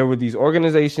 there were these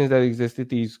organizations that existed,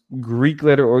 these Greek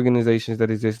letter organizations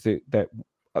that existed that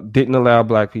didn't allow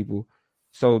Black people.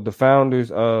 So the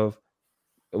founders of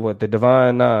the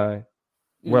Divine Nine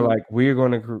were like, we're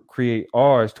going to create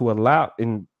ours to allow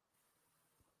in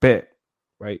bet.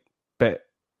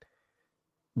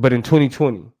 But in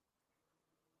 2020,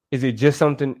 is it just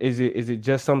something? Is it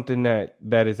just something that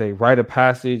is a rite of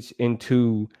passage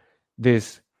into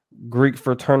this Greek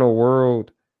fraternal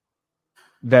world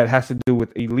that has to do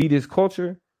with elitist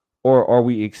culture, or are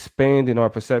we expanding our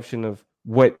perception of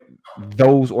what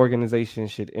those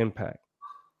organizations should impact?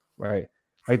 Right,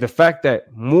 like the fact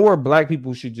that more Black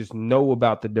people should just know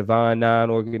about the Divine Nine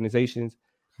organizations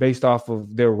based off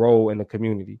of their role in the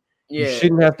community. Yeah. You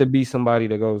shouldn't have to be somebody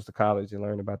that goes to college and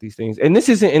learn about these things. And this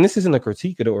isn't a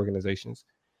critique of the organizations.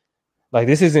 Like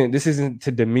this isn't to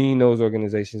demean those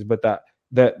organizations, but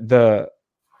the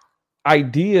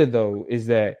idea though is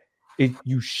that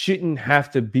you shouldn't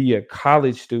have to be a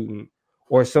college student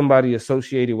or somebody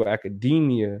associated with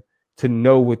academia to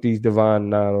know what these Divine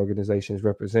Nine organizations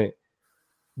represent.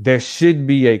 There should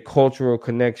be a cultural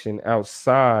connection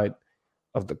outside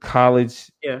of the college,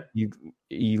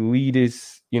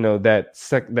 elitist,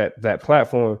 that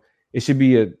platform. We should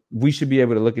be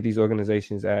able to look at these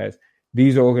organizations as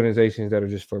these are organizations that are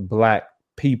just for Black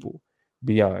people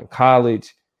beyond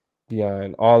college,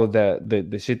 beyond all of that,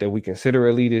 the shit that we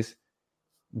consider elitist.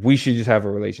 We should just have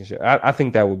a relationship. I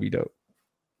think that would be dope.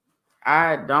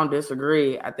 I don't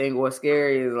disagree. I think what's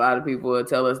scary is a lot of people will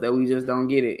tell us that we just don't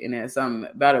get it, and there's something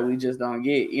about it we just don't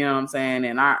get. You know what I'm saying?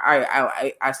 And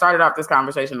I started off this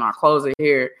conversation, and I'll close it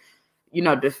here.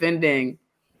 Defending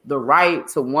the right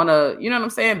to want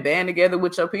to, band together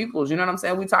with your peoples. You know what I'm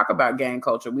saying? We talk about gang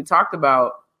culture. We talked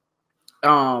about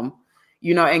And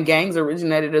gangs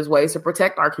originated as ways to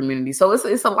protect our community. So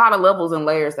it's a lot of levels and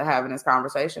layers to have in this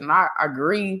conversation. And I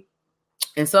agree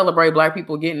and celebrate Black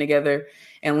people getting together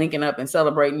and linking up and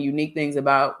celebrating unique things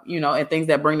about, and things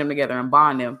that bring them together and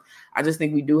bond them. I just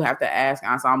think we do have to ask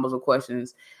ensembles of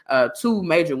questions. Two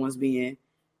major ones being,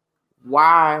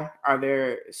 why are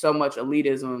there so much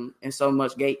elitism and so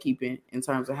much gatekeeping in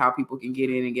terms of how people can get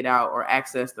in and get out or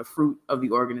access the fruit of the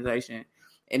organization?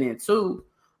 And then two,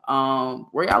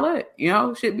 where y'all at?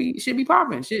 Should be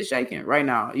popping, shit shaking right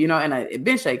now, and it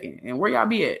been shaking. And where y'all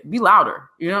be at? Be louder.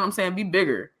 You know what I'm saying? Be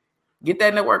bigger. Get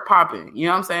that network popping. You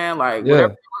know what I'm saying? Like,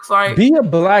 whatever it looks like.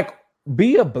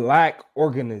 Be a Black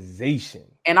organization.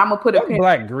 And I'm gonna put a pin.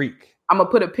 Black Greek. I'm gonna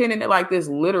put a pin in it like this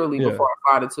literally before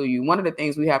I find it to you. One of the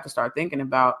things we have to start thinking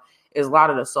about is a lot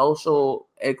of the social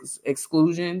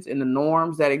exclusions and the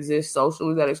norms that exist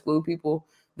socially that exclude people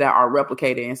that are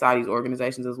replicated inside these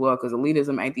organizations as well. Because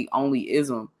elitism ain't the only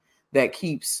ism that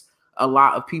keeps a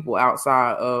lot of people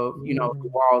outside of the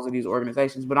walls of these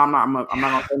organizations. But I'm not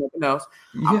gonna say nothing else.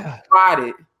 I'm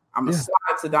gonna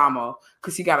slide to Damo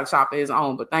because he got a chop of his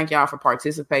own. But thank y'all for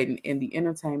participating in the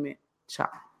entertainment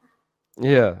chop.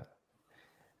 Yeah.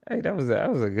 Hey, that was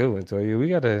a good one, Toya. We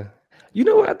gotta,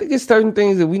 I think it's certain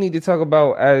things that we need to talk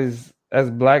about as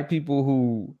Black people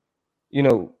who,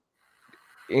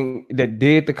 that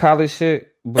did the college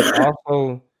shit, but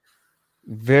also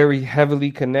very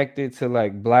heavily connected to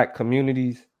like Black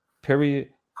communities. Period.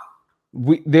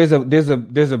 There's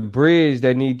a bridge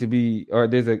that need to be, or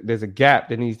there's a gap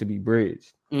that needs to be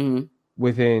bridged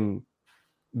within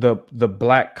the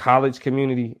Black college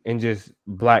community and just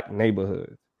Black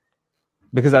neighborhoods.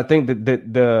 Because I think that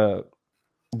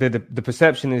the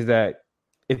perception is that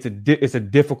it's a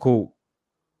difficult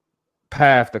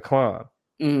path to climb,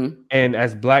 and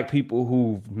as Black people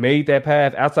who've made that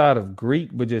path outside of Greek,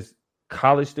 but just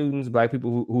college students, Black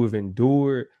people who have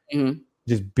endured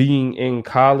just being in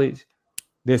college,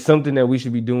 there's something that we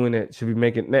should be doing that should be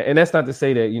making. And that's not to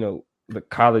say that the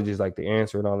college is like the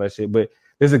answer and all that shit, but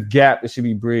there's a gap that should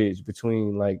be bridged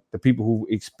between like the people who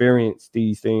experience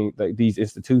these things, like these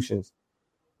institutions,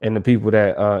 and the people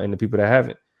that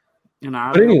haven't.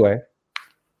 But anyway,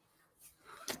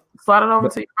 slide it over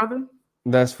to you, brother.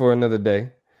 That's for another day.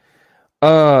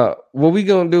 What we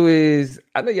gonna do is,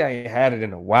 I know y'all ain't had it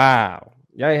in a while.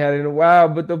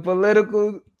 But the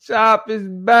political chop is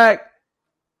back.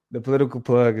 The political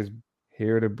plug is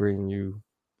here to bring you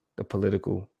the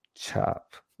political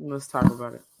chop. Let's talk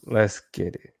about it. Let's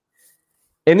get it.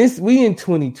 And we in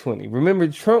 2020. Remember,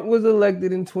 Trump was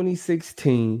elected in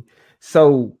 2016.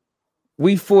 So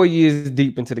we 4 years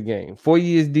deep into the game. 4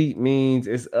 years deep means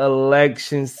it's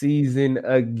election season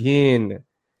again.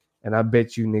 And I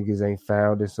bet you niggas ain't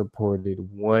found and supported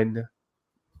one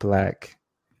Black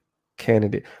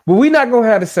candidate. But we not going to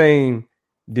have the same,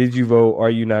 did you vote or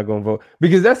are you not going to vote?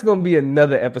 Because that's going to be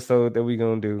another episode that we're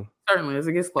going to do. Certainly, as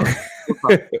it gets close.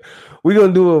 We're going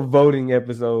to do a voting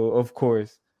episode, of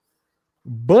course.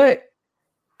 But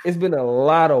it's been a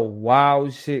lot of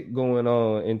wild shit going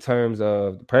on in terms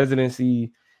of the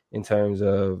presidency, in terms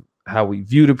of how we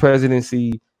view the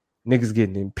presidency, niggas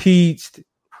getting impeached.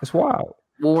 It's wild.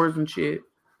 Wars and shit.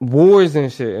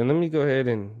 And let me go ahead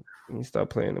and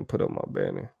start playing and put up my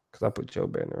banner because I put your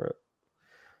banner up.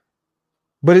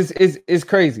 But it's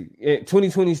crazy.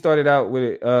 2020 started out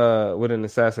with an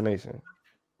assassination.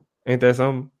 Ain't that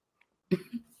something?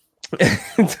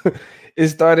 It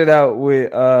started out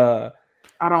with I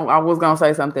was gonna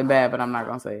say something bad, but I'm not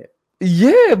gonna say it.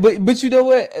 Yeah, but you know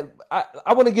what?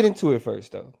 I want to get into it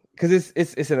first though, because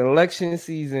it's an election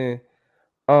season,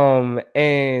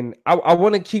 and I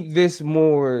want to keep this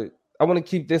more. I want to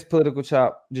keep this political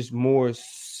chop just more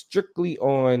strictly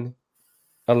on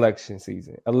election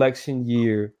season, election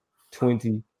year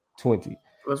 2020.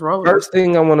 Let's roll. First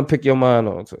thing I want to pick your mind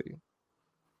on to you,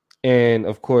 and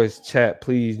of course, chat,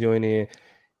 please join in.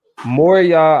 More of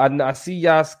y'all, I see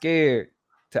y'all scared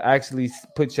to actually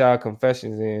put y'all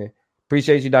confessions in.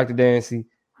 Appreciate you, Dr. Dancy,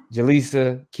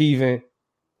 Jaleesa, Kevin.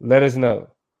 Let us know,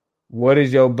 what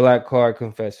is your Black card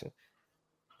confession?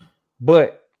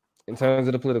 But in terms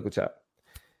of the political chop,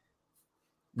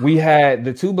 we had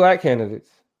the two Black candidates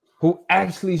who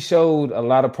actually showed a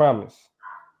lot of promise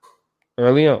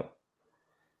early on.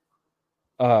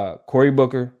 Cory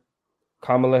Booker,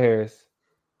 Kamala Harris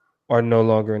are no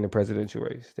longer in the presidential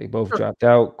race. They both dropped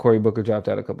out. Cory Booker dropped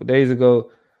out a couple days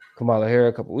ago. Kamala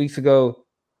Harris a couple weeks ago.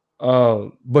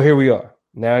 But here we are.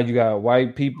 Now you got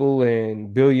white people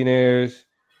and billionaires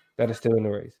that are still in the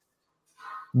race.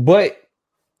 But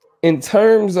in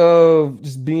terms of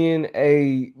just being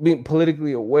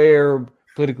politically aware,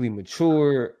 politically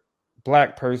mature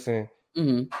Black person,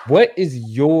 What is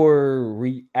your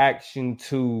reaction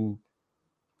to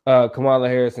Kamala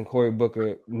Harris and Cory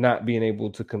Booker not being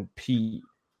able to compete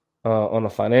on a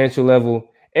financial level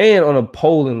and on a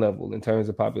polling level in terms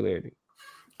of popularity?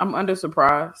 I'm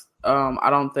surprised.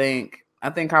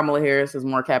 I think Kamala Harris is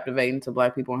more captivating to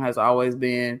Black people and has always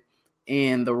been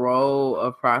in the role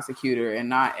of prosecutor and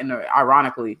not in the,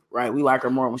 ironically, right? We like her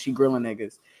more when she grilling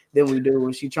niggas than we do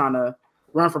when she trying to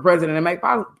run for president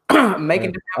and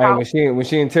making when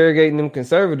she interrogating them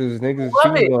conservatives, niggas, she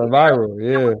was going viral.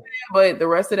 Yeah. But the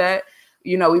rest of that,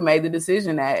 you know, we made the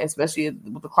decision that, especially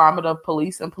with the climate of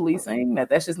police and policing,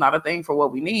 that's just not a thing for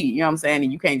what we need. You know what I'm saying?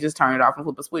 And you can't just turn it off and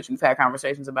flip a switch. We've had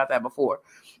conversations about that before.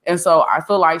 And so I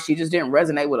feel like she just didn't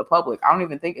resonate with the public. I don't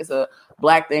even think it's a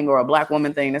Black thing or a Black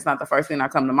woman thing. That's not the first thing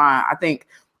that come to mind. I think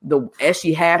as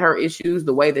she had her issues,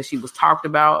 the way that she was talked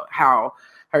about, how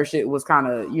her shit was kind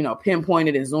of, you know,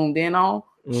 pinpointed and zoomed in on.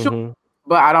 Sure.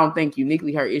 But I don't think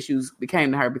uniquely her issues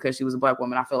became to her because she was a Black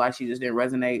woman. I feel like she just didn't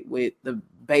resonate with the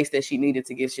base that she needed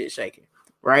to get shit shaken,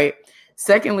 right?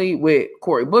 Secondly, with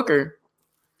Cory Booker,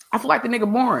 I feel like the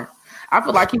nigga boring. I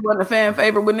feel like he wasn't a fan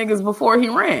favorite with niggas before he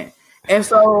ran. And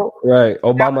so... Right,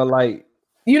 Obama light.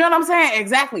 You know what I'm saying?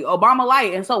 Exactly, Obama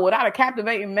light. And so without a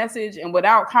captivating message and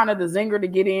without kind of the zinger to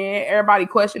get in, everybody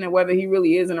questioning whether he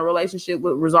really is in a relationship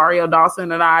with Rosario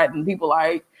Dawson or not, and people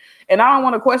like... And I don't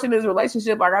want to question his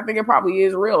relationship. Like, I think it probably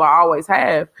is real. I always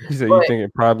have. You said you think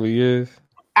it probably is?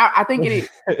 I think it is.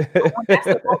 That's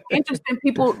the most interesting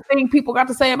thing people got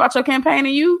to say about your campaign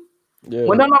and you. Yeah.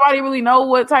 When nobody really know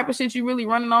what type of shit you really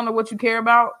running on or what you care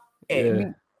about.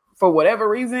 And for whatever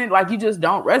reason, like, you just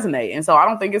don't resonate. And so I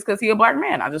don't think it's because he's a Black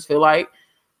man. I just feel like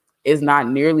it's not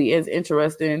nearly as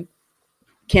interesting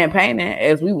campaigning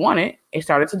as we wanted. It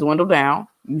started to dwindle down.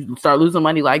 You start losing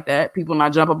money like that. People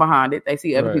not jumping behind it. They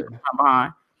see other people jump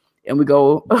behind, and we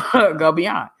go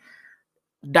beyond.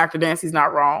 Dr. Dancy's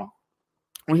not wrong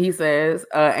when he says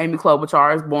Amy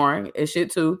Klobuchar is boring as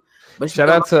shit too. But shout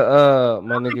out to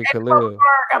my nigga Khalil.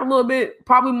 Got a little bit,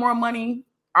 probably more money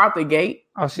out the gate.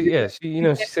 Oh, she she's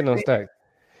sitting on stacks.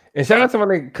 And shout out to my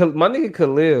nigga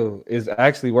Khalil is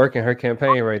actually working her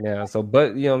campaign right now. So,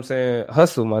 but you know what I'm saying,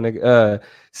 hustle, my nigga.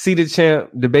 Seated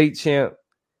champ, debate champ.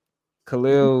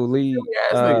 Khalil Lee,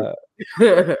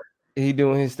 he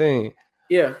doing his thing.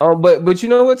 Yeah. But you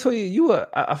know what, Toya,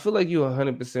 I feel like you're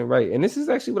 100% right. And this is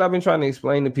actually what I've been trying to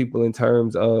explain to people in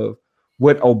terms of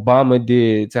what Obama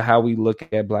did to how we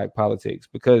look at Black politics.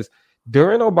 Because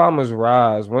during Obama's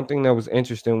rise, one thing that was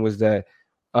interesting was that,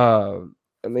 I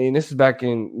mean, this is back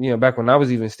when I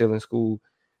was even still in school.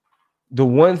 The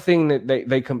one thing that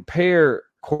they compare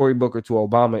Cory Booker to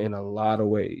Obama in a lot of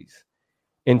ways,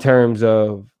 in terms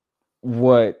of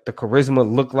what the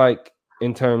charisma looked like,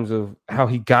 in terms of how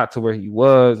he got to where he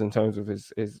was, in terms of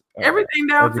his everything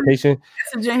down education,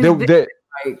 like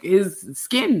his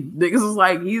skin. This was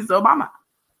like he's Obama,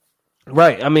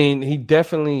 right? I mean, he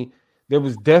was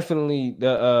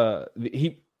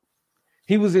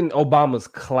in Obama's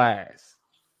class,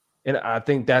 and I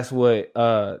think that's what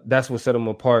set him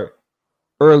apart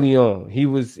early on. He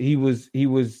was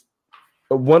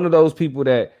one of those people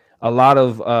that a lot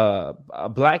of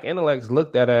Black intellects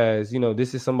looked at as, you know,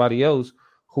 this is somebody else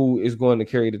who is going to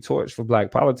carry the torch for Black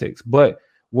politics. But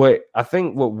what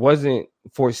wasn't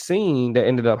foreseen that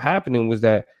ended up happening was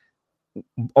that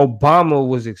Obama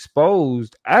was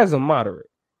exposed as a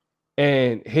moderate,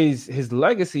 and his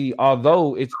legacy,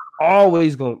 although it's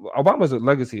always Obama's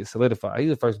legacy is solidified.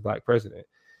 He's the first Black president.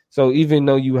 So even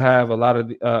though you have a lot of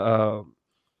the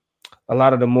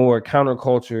more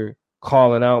counterculture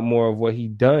calling out more of what he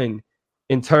done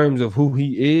in terms of who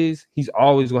he is, he's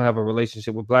always going to have a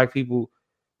relationship with Black people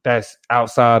that's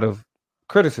outside of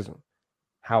criticism.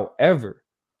 However,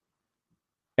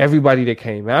 everybody that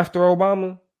came after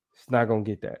Obama is not going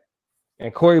to get that.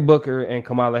 And Cory Booker and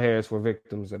Kamala Harris were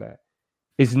victims of that.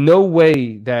 It's no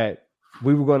way that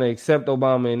we were going to accept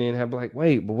Obama and then have like,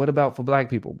 wait, but what about for Black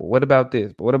people? But what about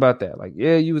this? But what about that? Like,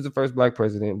 yeah, you was the first Black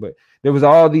president, but there was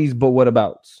all these but what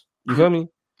abouts. You feel me?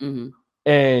 Mm-hmm.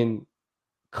 And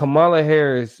Kamala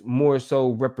Harris more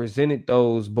so represented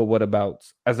those but what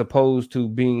abouts, as opposed to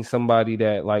being somebody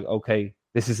that like, okay,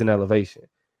 this is an elevation.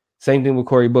 Same thing with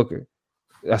Cory Booker.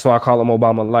 That's why I call him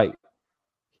Obama light.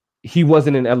 He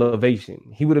wasn't an elevation.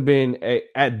 He would have been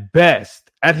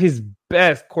at his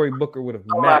best, Cory Booker would have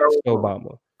matched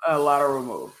Obama. A lot of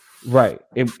remove. Right.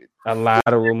 A lot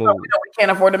of remove. We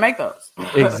can't afford to make those.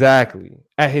 Exactly.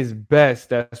 At his best,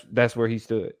 that's where he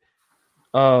stood.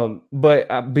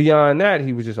 But beyond that,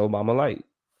 he was just Obama light,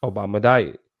 Obama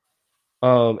diet.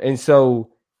 And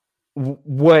so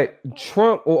what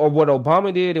Trump or what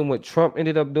Obama did and what Trump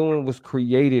ended up doing was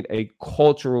created a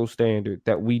cultural standard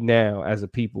that we now as a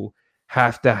people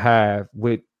have to have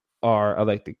with our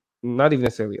elected, not even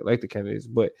necessarily elected candidates,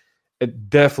 but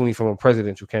definitely from a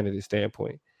presidential candidate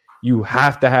standpoint. You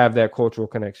have to have that cultural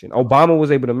connection. Obama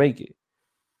was able to make it.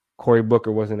 Cory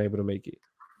Booker wasn't able to make it.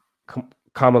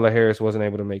 Kamala Harris wasn't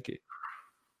able to make it.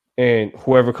 And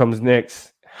whoever comes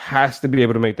next has to be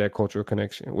able to make that cultural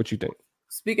connection. What you think?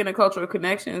 Speaking of cultural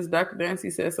connections, Dr. Dancy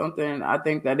said something I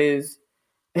think that is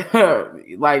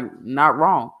like not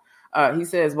wrong. He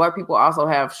says white people also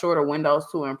have shorter windows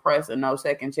to impress and no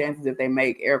second chances if they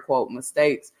make air quote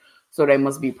mistakes. So they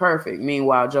must be perfect.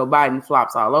 Meanwhile, Joe Biden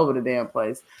flops all over the damn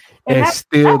place. And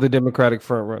still the Democratic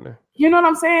front runner. You know what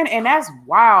I'm saying? And that's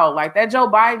wild. Like that Joe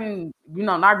Biden,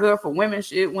 not good for women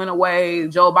shit went away.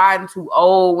 Joe Biden too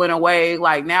old went away.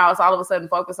 Like now it's all of a sudden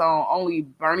focused on only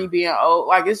Bernie being old.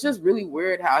 Like it's just really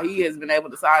weird how he has been able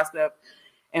to sidestep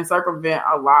and circumvent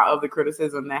a lot of the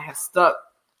criticism that has stuck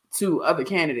to other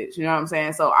candidates. You know what I'm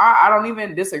saying? So I don't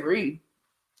even disagree.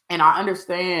 And I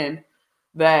understand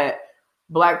that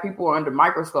Black people are under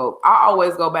microscope. I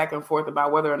always go back and forth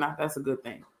about whether or not that's a good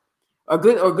thing. A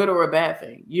good or a bad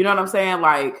thing. You know what I'm saying?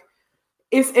 Like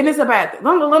it's a bad thing.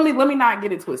 Let me not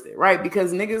get it twisted, right?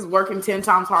 Because niggas working 10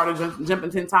 times harder, jumping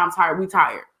 10 times higher, we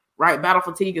tired, right? Battle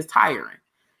fatigue is tiring.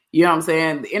 You know what I'm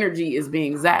saying? The energy is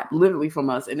being zapped literally from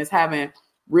us and it's having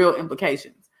real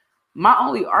implications. My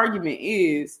only argument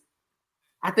is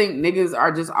I think niggas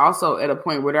are just also at a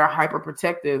point where they're hyper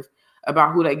protective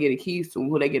about who they get the keys to and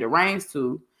who they get the reins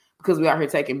to, because we out here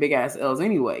taking big ass L's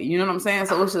anyway. You know what I'm saying?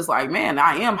 So it's just like, man,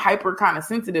 I am hyper kind of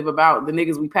sensitive about the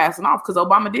niggas we passing off because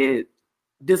Obama did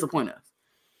disappoint us.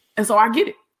 And so I get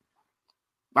it.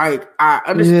 Like I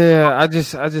understand. Yeah, I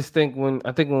just think when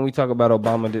we talk about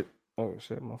Obama oh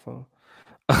shit, my phone.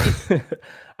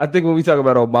 I think when we talk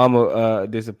about Obama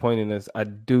disappointing us, I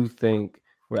do think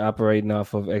we're operating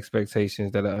off of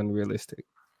expectations that are unrealistic.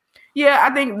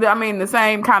 Yeah, the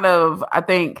same kind of,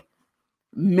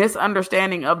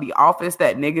 misunderstanding of the office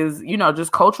that niggas,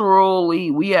 just culturally,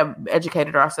 we have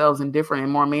educated ourselves in different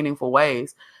and more meaningful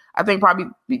ways. I think probably,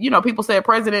 people said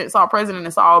president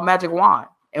and saw a magic wand.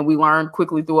 And we learned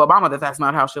quickly through Obama that that's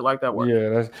not how shit like that works.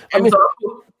 Yeah, let me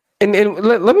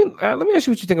ask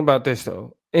you what you think about this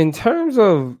though. In terms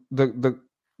of the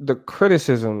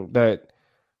criticism that,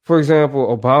 for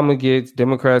example, Obama gets,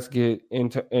 Democrats get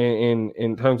in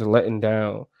terms of letting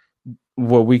down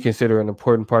what we consider an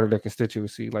important part of their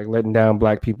constituency, like letting down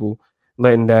Black people,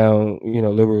 letting down,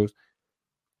 liberals.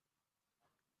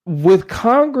 With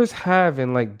Congress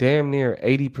having like damn near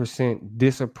 80%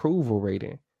 disapproval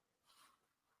rating,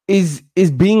 is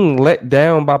being let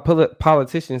down by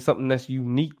politicians something that's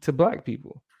unique to Black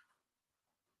people?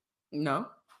 No.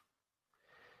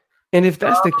 And if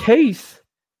that's the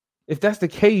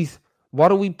case, why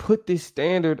do we put this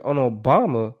standard on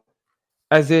Obama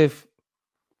as if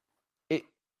the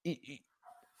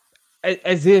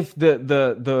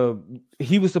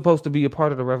he was supposed to be a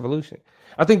part of the revolution?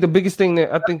 I think the biggest thing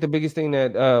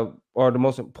that or the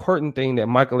most important thing that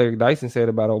Michael Eric Dyson said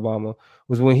about Obama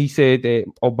was when he said that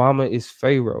Obama is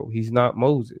Pharaoh. He's not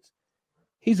Moses.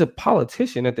 He's a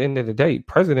politician at the end of the day,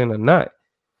 president or not.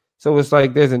 So it's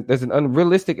like there's an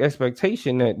unrealistic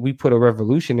expectation that we put a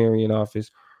revolutionary in office,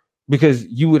 because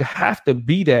you would have to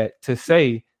be that to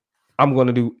say, I'm going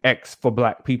to do X for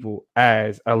Black people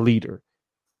as a leader.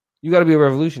 You got to be a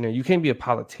revolutionary. You can't be a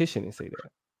politician and say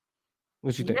that.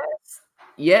 What you think?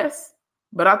 Yes.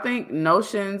 But I think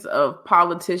notions of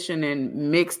politician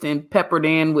and mixed and peppered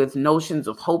in with notions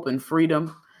of hope and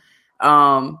freedom,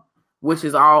 which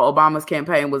is all Obama's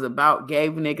campaign was about,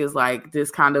 gave niggas like this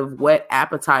kind of whet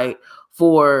appetite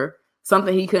for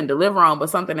something he couldn't deliver on, but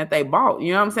something that they bought.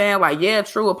 You know what I'm saying? Like, yeah,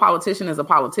 true, a politician is a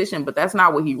politician, but that's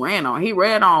not what he ran on. He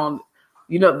ran on,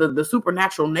 the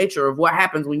supernatural nature of what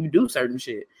happens when you do certain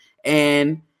shit.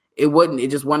 And it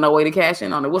just wasn't no way to cash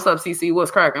in on it. What's up, CC?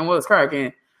 What's cracking?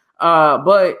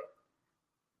 But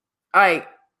like,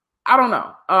 I don't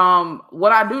know.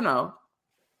 What I do know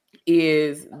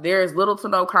is there's little to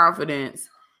no confidence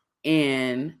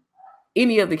in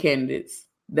any of the candidates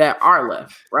that are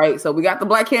left, right? So we got the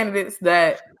Black candidates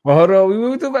that... Well, hold on, we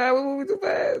moved too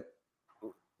fast.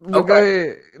 No,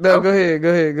 okay. Go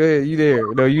ahead. You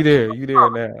there. No, you there now.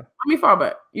 Let me fall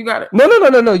back. You got it.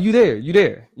 No. You there.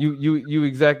 You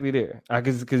exactly there.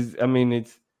 Because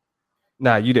it's...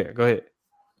 Nah, you there. Go ahead.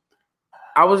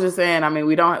 I was just saying,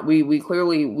 we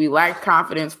clearly lack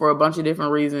confidence for a bunch of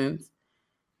different reasons.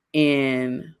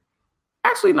 And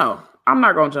actually, no, I'm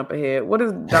not going to jump ahead. What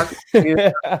is Dr.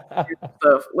 stuff?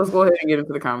 Let's go ahead and get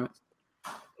into the comments.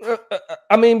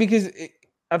 I mean, because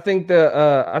I think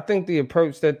the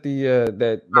approach that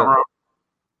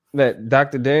that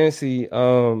Dr. Dancy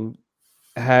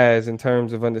has in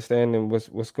terms of understanding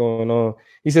what's going on.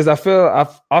 He says, I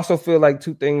also feel like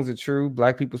two things are true.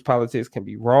 Black people's politics can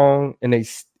be wrong, and they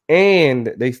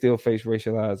still face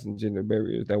racialized and gender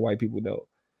barriers that white people don't.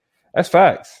 That's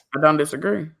facts. I don't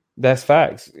disagree. That's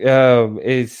facts.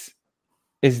 It's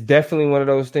definitely one of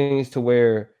those things to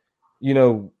where, you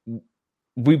know,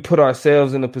 we put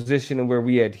ourselves in a position where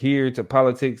we adhere to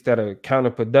politics that are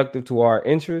counterproductive to our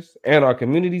interests and our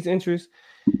community's interests.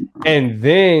 And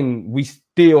then we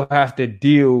still have to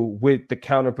deal with the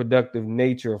counterproductive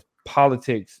nature of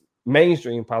politics,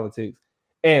 mainstream politics,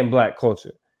 and Black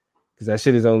culture. Because that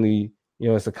shit is only, you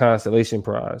know, it's a consolation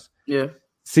prize. Yeah.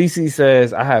 CC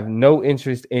says, I have no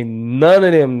interest in none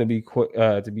of them, to be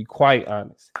quite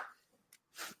honest.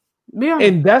 Yeah.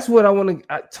 And that's what I want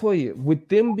to tell you. With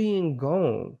them being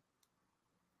gone,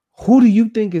 who do you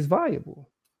think is viable?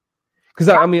 Because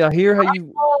I mean, I hear how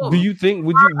you do. You think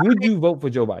would you vote for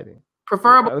Joe Biden?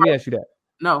 Preferable. Let me ask you that.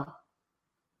 No.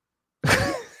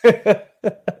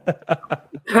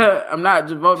 I'm not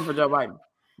just voting for Joe Biden.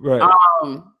 Right.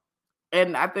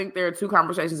 And I think there are two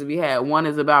conversations to be had. One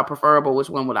is about preferable, which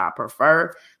one would I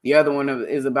prefer? The other one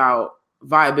is about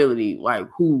viability, like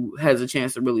who has a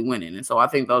chance of really winning. And so I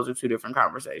think those are two different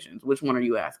conversations. Which one are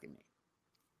you asking me?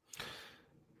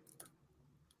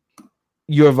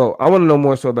 Your vote. I want to know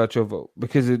more so about your vote,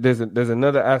 because there's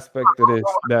another aspect of this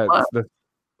that's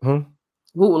Who,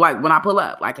 like when I pull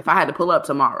up, like if I had to pull up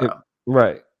tomorrow,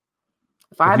 right?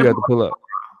 If I had to pull up,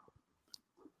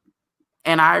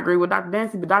 and I agree with Dr.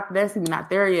 Dancy, but Dr. Dancy, we're not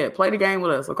there yet. Play the game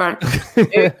with us, okay?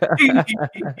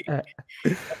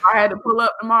 If I had to pull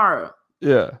up tomorrow,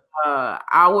 yeah,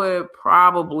 I would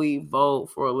probably vote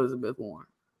for Elizabeth Warren.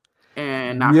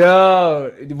 And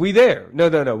we there. No,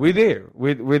 we're there.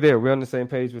 We're there. We're on the same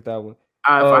page with that one. If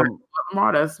I had to pull up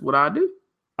tomorrow, that's what I do.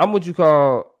 I'm what you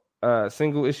call a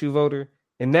single issue voter,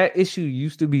 and that issue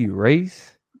used to be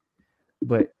race,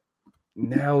 but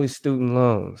now it's student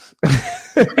loans.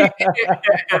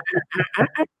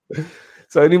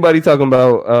 So anybody talking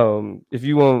about if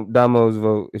you want Damo's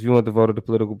vote, if you want the vote of the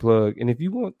political plug, and if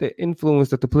you want the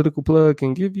influence that the political plug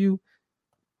can give you,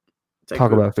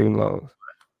 talk about student loans.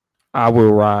 I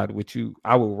will ride with you.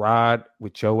 I will ride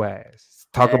with your ass.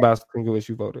 Talk about single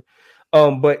issue voter.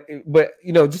 But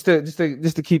you know, just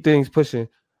to keep things pushing.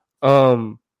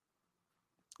 Now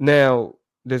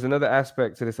there's another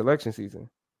aspect to this election season.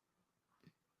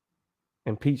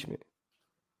 Impeachment.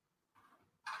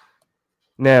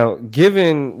 Now,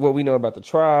 given what we know about the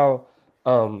trial,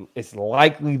 it's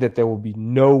likely that there will be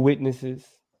no witnesses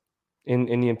in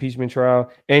the impeachment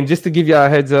trial. And just to give y'all a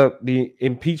heads up, the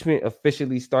impeachment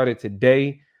officially started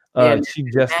today. Chief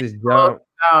Justice John,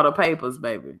 all the papers,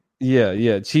 baby.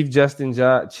 Yeah. Chief Justice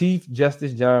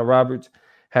John Roberts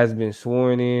has been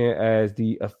sworn in as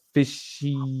the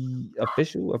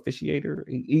officiator.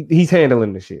 He's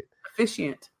handling the shit.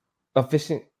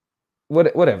 Efficient.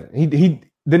 Whatever. He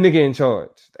the nigga in charge.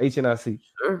 HNIC.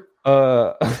 Sure.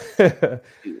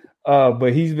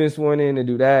 But he's been sworn in to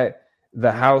do that.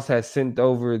 The House has sent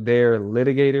over their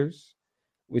litigators,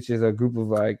 which is a group of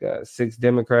like 6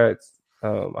 Democrats. I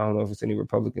don't know if it's any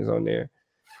Republicans on there,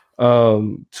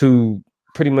 to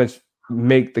pretty much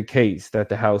make the case that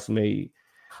the House made.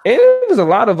 And there's a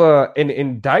lot of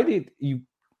indicted.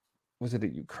 Was it a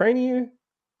Ukrainian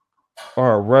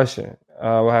or a Russian?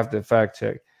 We'll have to fact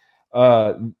check.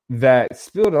 That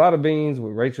spilled a lot of beans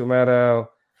with Rachel Maddow.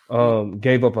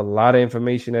 Gave up a lot of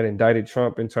information that indicted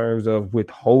Trump in terms of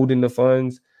withholding the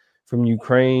funds from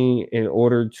Ukraine in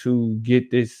order to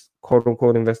get this quote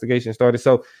unquote investigation started.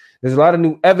 So there's a lot of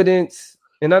new evidence,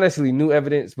 and not necessarily new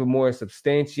evidence, but more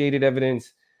substantiated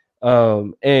evidence.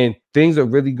 And things are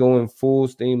really going full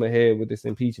steam ahead with this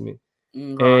impeachment.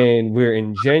 Mm-hmm. And we're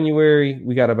in January.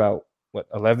 We got about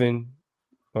 11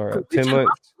 or 10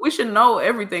 months. We should know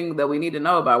everything that we need to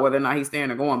know about whether or not he's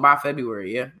staying or going by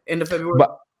February. Yeah, end of February.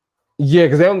 Yeah,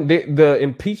 because the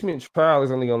impeachment trial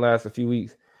is only going to last a few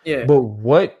weeks. Yeah. But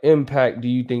what impact do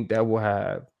you think that will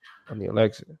have on the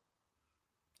election?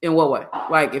 In what way?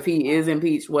 Like, if he is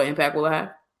impeached, what impact will it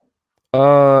have?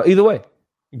 Either way.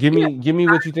 Give me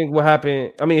what you think will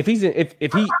happen. I mean, if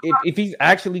he's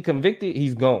actually convicted,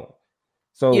 he's gone.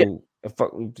 So,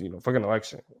 fucking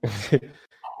election.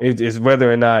 It's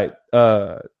whether or not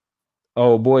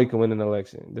boy can win an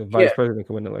election. The vice president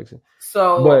can win an election.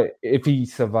 So, but if he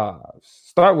survives,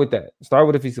 start with that. Start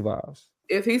with if he survives.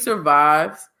 If he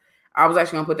survives, I was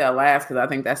actually gonna put that last because I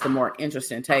think that's the more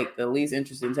interesting take. The least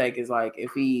interesting take is like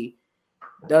if he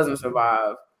doesn't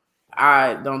survive,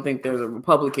 I don't think there's a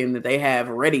Republican that they have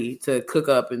ready to cook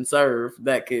up and serve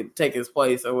that could take his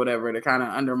place or whatever to kind of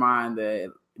undermine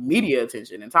the media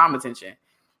attention and time attention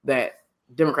that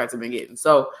Democrats have been getting.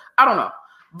 So I don't know.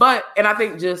 But, and I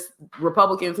think just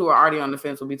Republicans who are already on the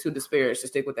fence will be too disparaged to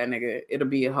stick with that nigga. It'll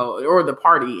be a whole, or the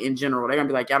party in general. They're going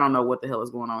to be like, y'all don't know what the hell is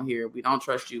going on here. We don't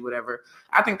trust you, whatever.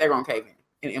 I think they're going to cave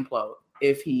in and implode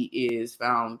if he is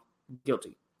found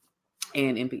guilty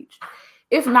and impeached.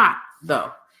 If not,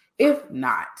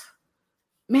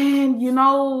 man,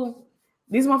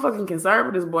 these motherfucking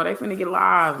conservatives, boy, they finna get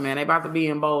live, man. They about to be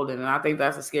emboldened. And I think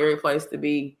that's a scary place to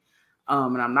be.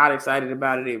 And I'm not excited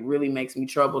about it. It really makes me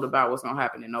troubled about what's going to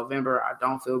happen in November. I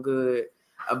don't feel good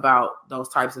about those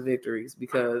types of victories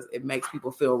because it makes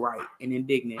people feel right and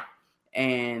indignant.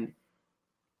 And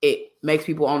it makes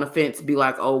people on the fence be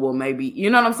like, oh, well, maybe, you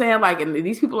know what I'm saying? Like, and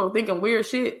these people are thinking weird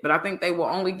shit, but I think they will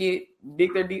only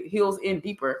dig their heels in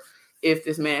deeper if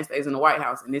this man stays in the White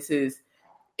House. And this is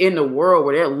in the world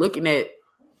where they're looking at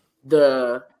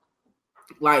the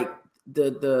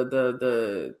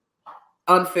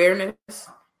unfairness.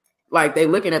 Like, they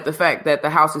looking at the fact that the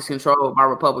House is controlled by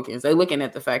Republicans. They looking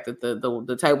at the fact that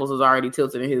the tables is already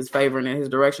tilted in his favor and in his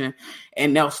direction,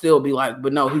 and they'll still be like,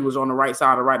 but no, he was on the right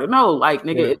side of right. No, like,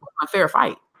 nigga, it's a fair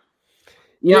fight.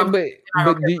 But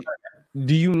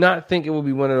do you not think it will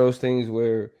be one of those things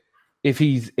where if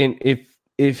he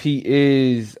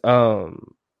is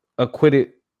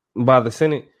acquitted by the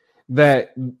Senate,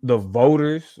 that the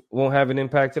voters won't have an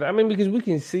impact to that? I mean, because we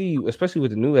can see, especially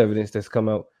with the new evidence that's come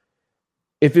out,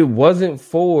 if it wasn't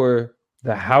for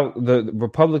the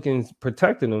Republicans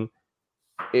protecting them,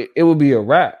 it would be a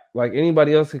wrap. Like,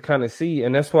 anybody else could kind of see.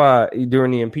 And that's why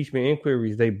during the impeachment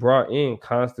inquiries, they brought in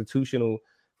constitutional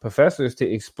professors to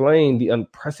explain the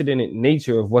unprecedented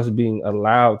nature of what's being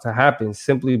allowed to happen,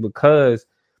 simply because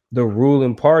the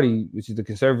ruling party, which is the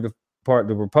conservative part,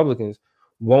 the Republicans,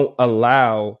 won't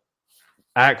allow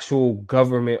actual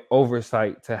government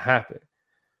oversight to happen,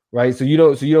 right? So you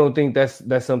don't think that's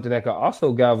something that could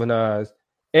also galvanize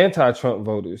anti-Trump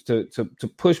voters to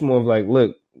push more of like,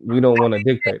 look, we don't want a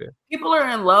dictator. People are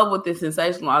in love with the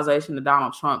sensationalization of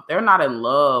Donald Trump. They're not in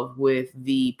love with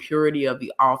the purity of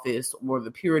the office or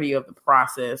the purity of the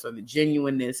process or the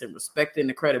genuineness and respecting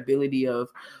the credibility of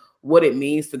what it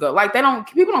means to go. Like,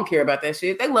 people don't care about that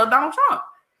shit. They love Donald Trump.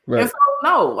 Right. And so,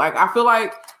 no, like, I feel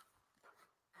like,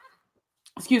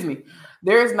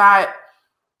 there's not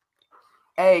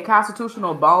a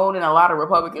constitutional bone in a lot of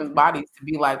Republicans' bodies to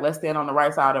be like, let's stand on the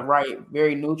right side of right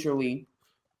very neutrally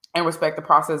and respect the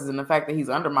processes and the fact that he's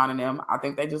undermining them. I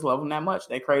think they just love him that much.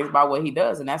 They're crazy by what he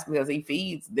does, and that's because he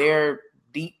feeds their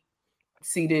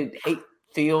deep-seated,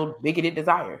 hate-filled, bigoted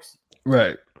desires.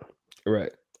 Right. I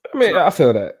mean, I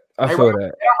feel that. They don't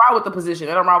ride with the position.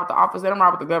 They don't ride with the office. They don't ride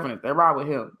with the government. They ride with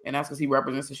him. And that's because he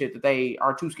represents the shit that they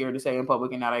are too scared to say in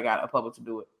public, and now they got a puppet to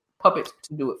do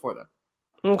it for them.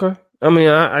 Okay. I mean,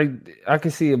 I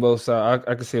can see it both sides.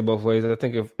 I can see it both ways. I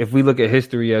think if we look at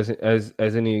history as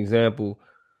any example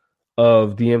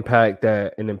of the impact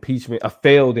that a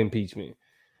failed impeachment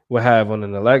will have on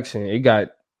an election, it got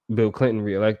Bill Clinton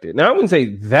reelected. Now, I wouldn't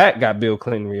say that got Bill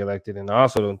Clinton reelected, and I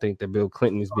also don't think that Bill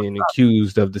Clinton is being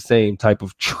accused of the same type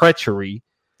of treachery.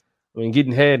 I mean,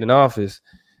 getting head in office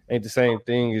ain't the same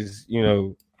thing as,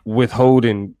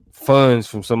 withholding funds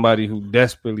from somebody who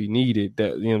desperately needed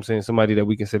that, you know what I'm saying, somebody that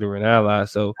we consider an ally.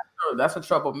 So that's a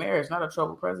troubled marriage, not a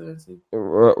troubled presidency.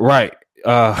 Right.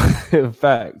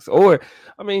 Facts. Or,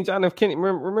 I mean, John F. Kennedy,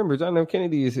 remember, John F.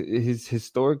 Kennedy is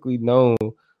historically known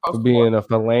for being a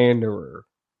philanderer.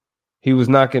 He was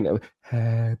not going to,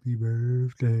 happy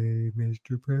birthday,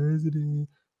 Mr. President.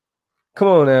 Come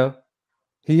on now.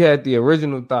 He had the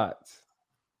original thoughts.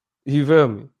 You feel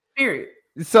me? Period.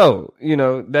 So,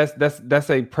 that's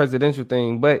a presidential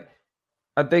thing. But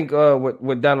I think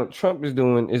what Donald Trump is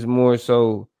doing is more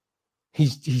so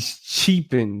he's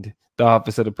cheapened the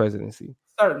office of the presidency.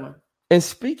 Certainly. And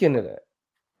speaking of that,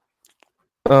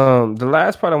 the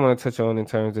last part I want to touch on in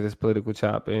terms of this political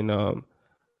chop and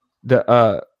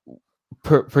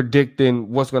predicting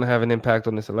what's going to have an impact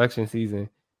on this election season,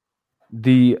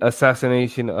 the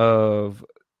assassination of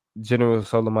General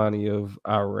Soleimani of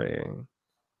Iran.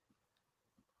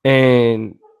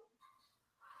 And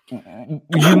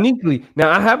uniquely, now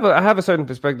I have a certain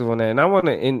perspective on that, and I want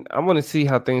to see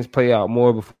how things play out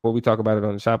more before we talk about it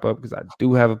on the Chop Up, because I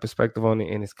do have a perspective on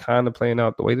it, and it's kind of playing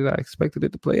out the way that I expected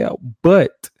it to play out.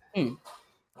 But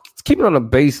keep it on a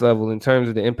base level in terms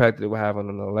of the impact that it will have on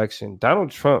an election.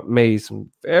 Donald Trump made some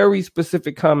very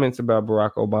specific comments about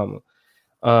Barack Obama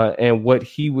and what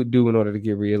he would do in order to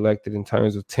get reelected in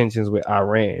terms of tensions with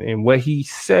Iran. And what he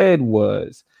said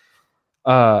was,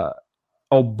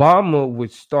 Obama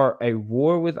would start a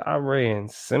war with Iran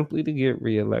simply to get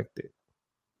reelected.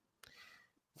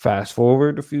 Fast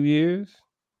forward a few years,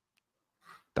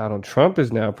 Donald Trump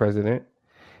is now president,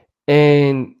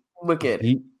 and look at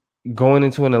it. Going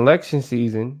into an election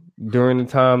season during the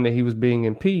time that he was being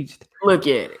impeached. Look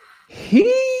at it.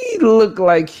 He looked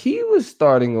like he was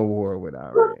starting a war with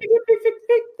Iran.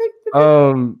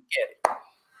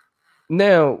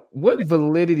 Now, what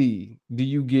validity do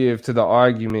you give to the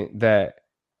argument that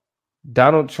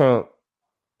Donald Trump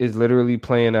is literally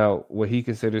playing out what he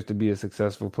considers to be a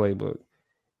successful playbook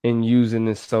and using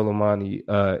this Soleimani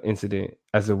incident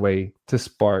as a way to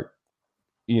spark,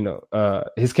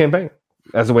 his campaign,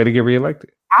 as a way to get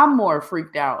reelected? I'm more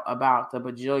freaked out about the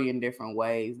bajillion different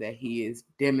ways that he is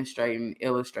demonstrating,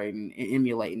 illustrating, and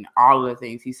emulating all of the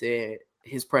things he said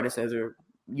his predecessor,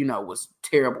 was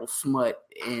terrible smut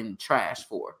and trash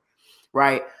for,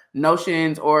 right?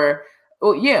 Notions or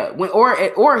toward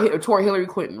Hillary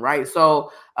Clinton, right?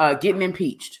 So getting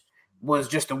impeached was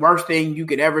just the worst thing you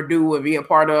could ever do or be a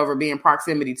part of or be in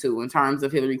proximity to in terms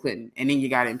of Hillary Clinton. And then you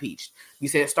got impeached. You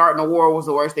said starting a war was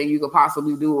the worst thing you could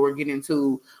possibly do or get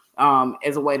into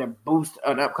as a way to boost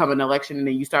an upcoming election. And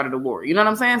then you started a war. You know what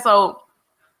I'm saying? So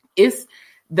it's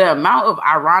the amount of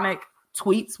ironic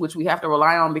tweets, which we have to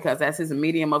rely on because that's his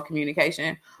medium of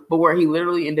communication, but where he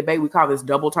literally in debate, we call this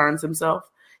double turns himself.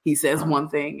 He says one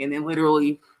thing and then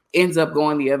literally ends up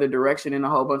going the other direction in a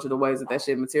whole bunch of the ways that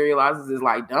shit materializes is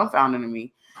like dumbfounding to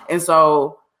me. And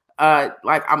so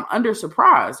I'm under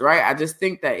surprised, right? I just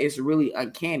think that it's really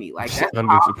uncanny. Like that's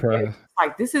under surprised.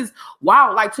 Like this is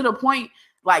wow. Like to the point,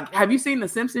 like, have you seen the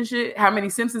Simpsons shit? How many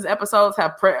Simpsons episodes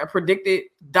have predicted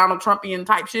Donald Trumpian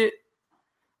type shit?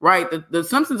 Right, the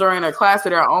Simpsons are in a class of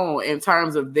their own in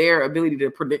terms of their ability to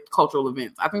predict cultural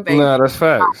events. I think that's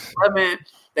facts.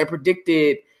 They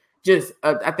predicted just.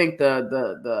 I think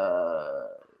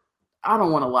the I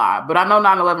don't want to lie, but I know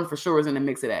 9/11 for sure is in the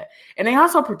mix of that. And they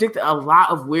also predicted a lot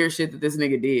of weird shit that this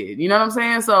nigga did. You know what I'm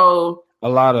saying? So a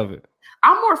lot of it.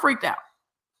 I'm more freaked out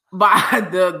by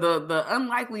the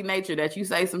unlikely nature that you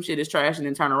say some shit is trash and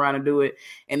then turn around and do it,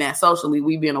 and that socially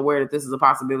we being aware that this is a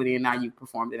possibility and now you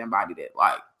performed it, embodied it.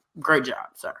 Like. Great job,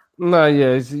 sir. No, yeah,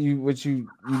 it's you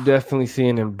definitely see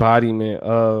an embodiment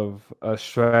of a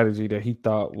strategy that he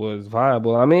thought was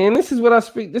viable. I mean, this is what I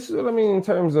mean in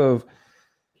terms of,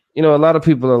 a lot of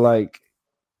people are like,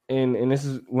 and this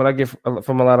is what I get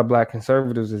from a lot of black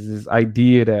conservatives is this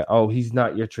idea that, he's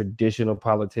not your traditional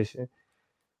politician.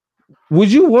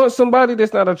 Would you want somebody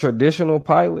that's not a traditional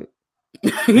pilot?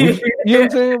 You know what I'm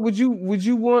saying? Would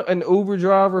you want an Uber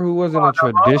driver who wasn't a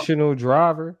traditional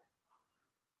driver?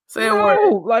 Say a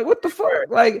word. Like what the fuck?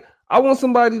 Like I want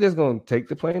somebody that's gonna take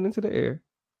the plane into the air,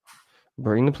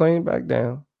 bring the plane back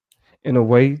down, in a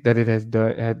way that it has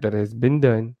been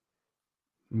done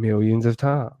millions of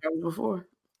times before.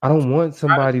 I don't want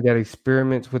somebody that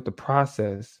experiments with the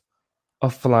process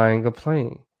of flying a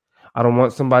plane. I don't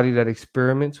want somebody that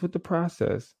experiments with the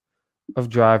process of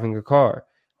driving a car.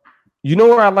 You know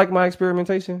where I like my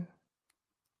experimentation?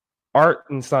 Art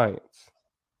and science,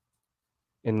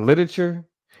 in literature.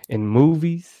 In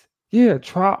movies,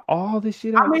 try all this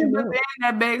shit out. I mean, but then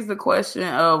that begs the question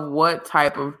of what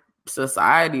type of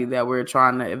society that we're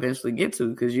trying to eventually get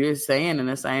to, because you're saying in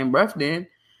the same breath then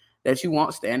that you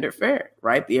want standard fare,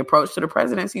 right? The approach to the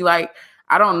presidency, like,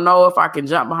 I don't know if I can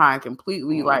jump behind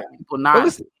completely, like people not.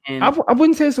 Listen, I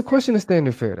wouldn't say it's a question of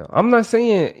standard fare though. I'm not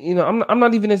saying, I'm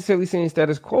not even necessarily saying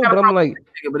status quo, but I'm like,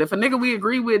 but if a nigga we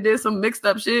agree with did some mixed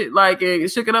up shit, like it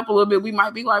shook it up a little bit, we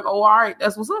might be like, oh, all right,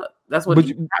 that's what's up. That's what.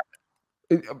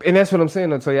 And that's what I'm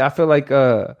saying. I'll tell you, I feel like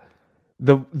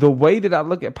the way that I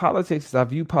look at politics is I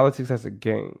view politics as a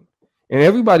game, and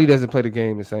everybody doesn't play the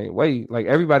game the same way. Like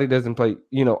everybody doesn't play.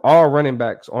 All running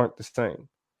backs aren't the same.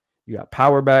 You got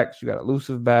power backs, you got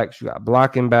elusive backs, you got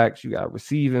blocking backs, you got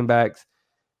receiving backs.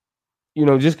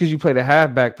 Just because you play the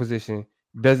halfback position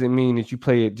doesn't mean that you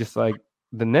play it just like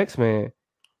the next man.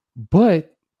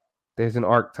 But there's an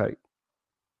archetype,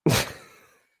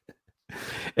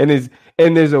 and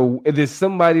there's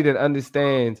somebody that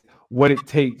understands what it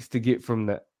takes to get from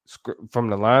the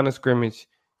line of scrimmage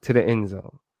to the end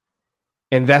zone,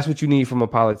 and that's what you need from a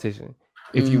politician.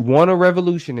 If you want a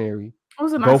revolutionary,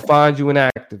 go find you an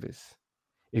activist.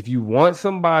 If you want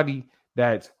somebody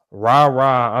that's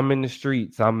rah, I'm in the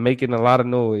streets, I'm making a lot of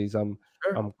noise, I'm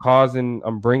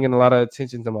bringing a lot of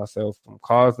attention to myself, I'm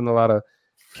causing a lot of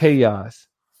chaos,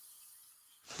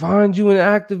 find you an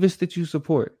activist that you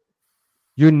support.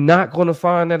 You're not going to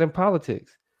find that in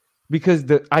politics, because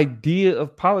the idea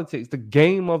of politics, the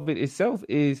game of it itself,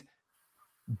 is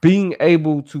being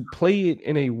able to play it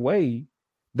in a way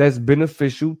that's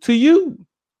beneficial to you.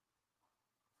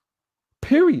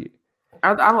 Period.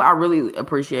 I really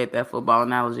appreciate that football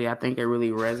analogy. I think it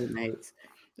really resonates.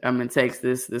 It takes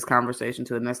this conversation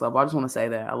to the next level. I just want to say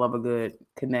that I love a good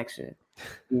connection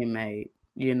being made.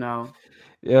 Yeah,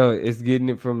 it's getting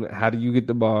it from how do you get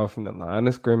the ball from the line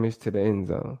of scrimmage to the end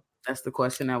zone? That's the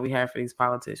question that we have for these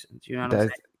politicians. You know what I'm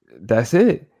saying? That's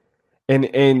it.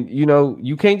 And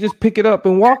you can't just pick it up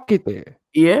and walk it there.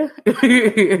 Yeah.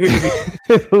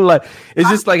 Like it's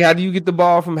just like how do you get the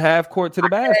ball from half court to the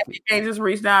basket? You can't just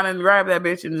reach down and grab that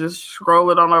bitch and just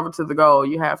scroll it on over to the goal.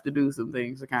 You have to do some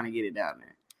things to kind of get it down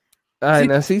there. All right,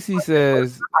 now CC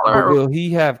says, will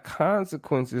he have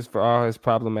consequences for all his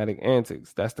problematic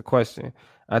antics? That's the question.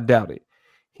 I doubt it.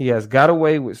 He has got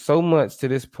away with so much to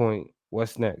this point.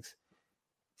 What's next?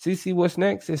 CC, what's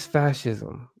next is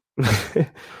fascism.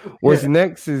 What's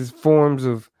next is forms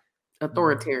of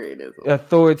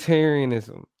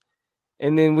authoritarianism.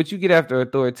 And then what you get after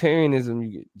authoritarianism,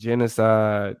 you get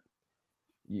genocide.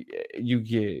 You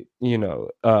get,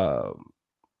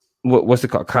 what's it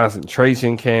called?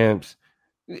 Concentration camps.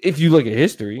 If you look at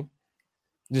history,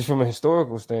 just from a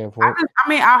historical standpoint.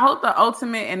 I hope the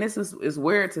ultimate, and this is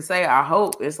weird to say, I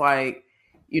hope it's like,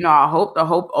 I hope the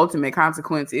ultimate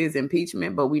consequence is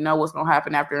impeachment, but we know what's going to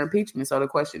happen after impeachment. So the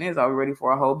question is, are we ready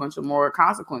for a whole bunch of more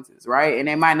consequences, right? And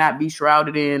they might not be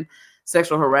shrouded in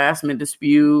sexual harassment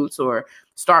disputes or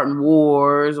starting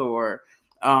wars or,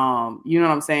 you know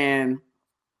what I'm saying?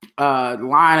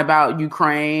 Lying about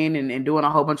Ukraine and doing a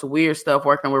whole bunch of weird stuff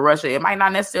working with Russia. It might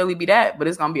not necessarily be that, but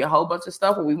it's going to be a whole bunch of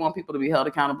stuff where we want people to be held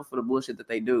accountable for the bullshit that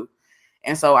they do.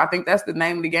 And so I think that's the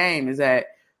name of the game, is that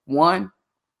one,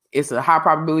 it's a high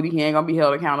probability he ain't going to be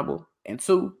held accountable. And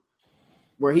two,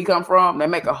 where he come from, they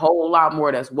make a whole lot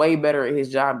more that's way better at his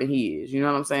job than he is. You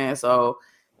know what I'm saying? So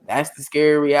that's the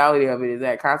scary reality of it, is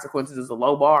that consequences is a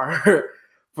low bar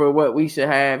for what we should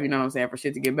have, you know what I'm saying, for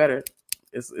shit to get better.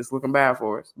 It's looking bad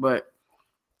for us, but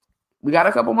we got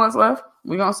a couple months left.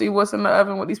 We're going to see what's in the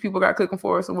oven, what these people got cooking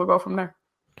for us, and we'll go from there.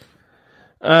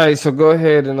 All right, so go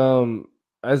ahead and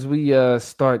as we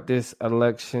start this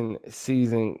election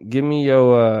season, give me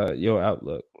your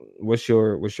outlook. What's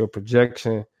your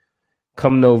projection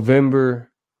come November?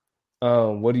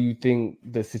 What do you think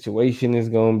the situation is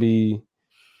going to be?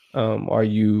 Are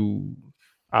you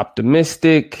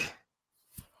optimistic?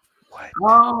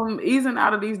 Easing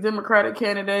out of these Democratic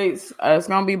candidates, it's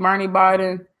gonna be Bernie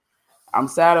Biden. I'm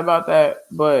sad about that,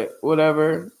 but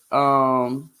whatever.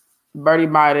 Bernie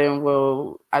Biden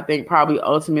will, I think, probably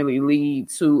ultimately lead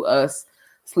to us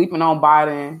sleeping on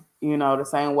Biden, the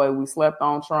same way we slept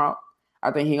on Trump.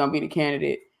 I think he's gonna be the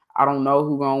candidate. I don't know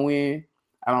who's gonna win.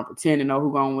 I don't pretend to know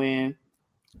who's gonna win,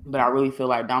 but I really feel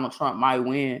like Donald Trump might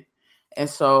win. And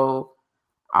so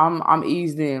I'm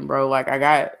eased in, bro. Like I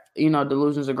got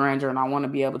delusions of grandeur, and I want to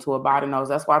be able to abide in those.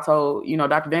 That's why I told,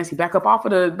 Dr. Dancy, back up off.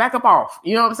 You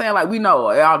know what I'm saying? Like, we know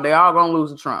they all gonna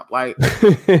lose to Trump. Like,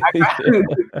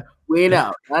 we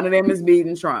know none of them is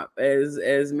beating Trump,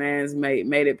 as man's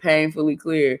made it painfully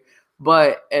clear.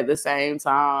 But at the same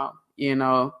time,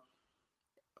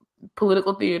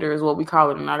 political theater is what we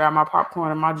call it. And I got my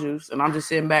popcorn and my juice, and I'm just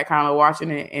sitting back kind of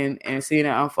watching it and seeing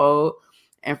it unfold.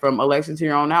 And from elections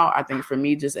here on out, I think for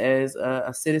me, just as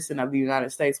a citizen of the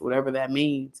United States, whatever that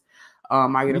means,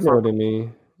 I get it. What it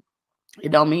mean?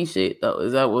 It don't mean shit though.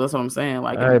 That's what I'm saying?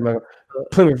 Like,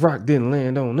 Plymouth Rock didn't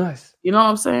land on us. You know what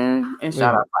I'm saying? And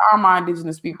shout out to all my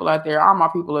indigenous people out there, all my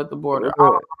people at the border,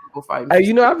 all my people fighting.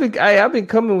 Hey, I've been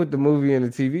coming with the movie and the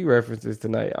TV references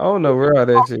tonight. I don't know where all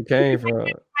that shit came from.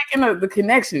 Making the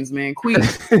connections, man. Queen.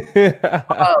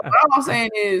 What I'm saying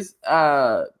is,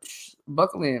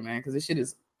 buckle in, man, because this shit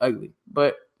is ugly.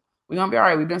 But we're gonna be all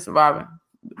right. We've been surviving.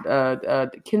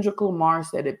 Kendrick Lamar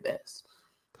said it best.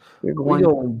 We're going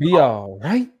to be all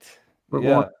right. We're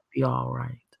going to be all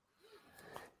right.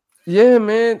 Yeah,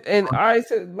 man. And I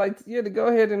said, to go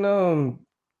ahead and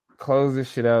close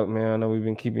this shit out, man. I know we've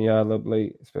been keeping y'all up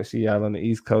late, especially y'all on the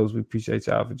East Coast. We appreciate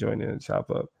y'all for joining the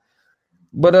chop up.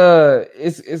 But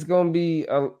it's gonna be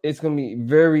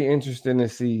very interesting to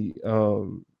see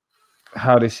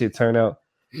how this shit turn out.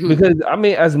 Because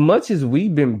as much as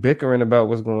we've been bickering about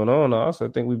what's going on, I also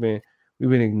think we've been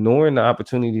ignoring the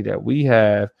opportunity that we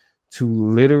have to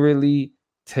literally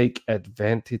take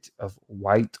advantage of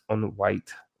white on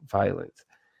white violence.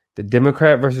 The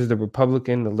Democrat versus the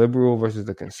Republican, the liberal versus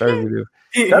the conservative.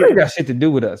 That ain't got shit to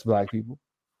do with us, black people.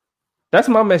 That's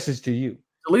my message to you.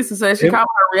 Lisa says she called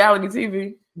her reality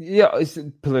TV. Yeah, it's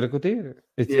political theater.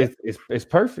 It's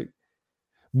perfect.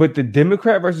 But the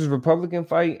Democrat versus Republican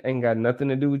fight ain't got nothing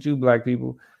to do with you, black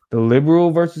people. The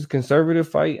liberal versus conservative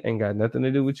fight ain't got nothing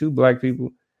to do with you, black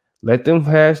people. Let them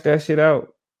hash that shit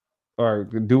out or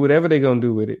do whatever they're gonna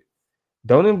do with it.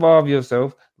 Don't involve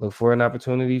yourself. Look for an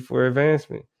opportunity for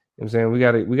advancement. You know what I'm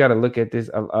saying? We gotta look at this.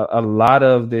 A lot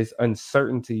of this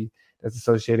uncertainty that's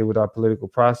associated with our political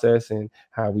process and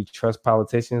how we trust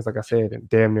politicians. Like I said,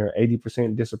 damn near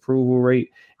 80% disapproval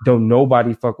rate. Don't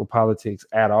nobody fuck with politics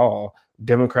at all,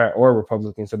 Democrat or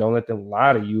Republican. So don't let them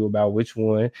lie to you about which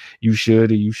one you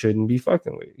should or you shouldn't be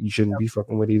fucking with. You shouldn't be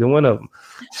fucking with either one of them.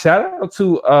 Shout out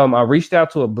to I reached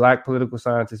out to a black political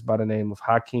scientist by the name of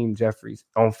Hakeem Jeffries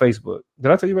on Facebook.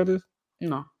 Did I tell you about this?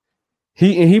 No.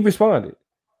 He responded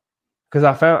because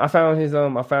I found his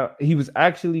he was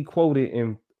actually quoted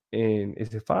in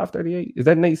is it 538? Is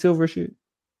that Nate Silver shit?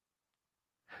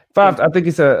 I think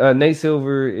it's Nate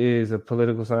Silver is a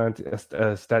political scientist,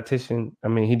 a statistician. I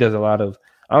mean, he does a lot of,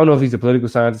 I don't know if he's a political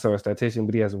scientist or a statistician,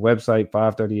 but he has a website,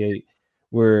 538,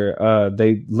 where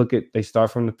they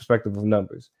start from the perspective of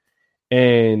numbers.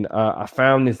 And I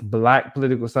found this black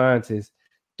political scientist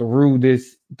through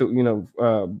this,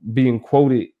 being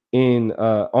quoted in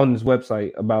on this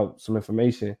website about some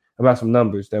information, about some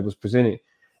numbers that was presented.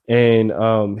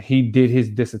 And he did his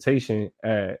dissertation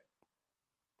at,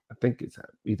 I think it's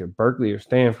either Berkeley or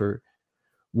Stanford,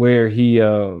 where he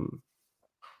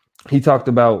talked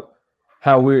about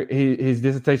how his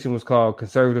dissertation was called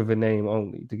 "Conservative in Name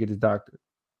Only" to get his doctorate.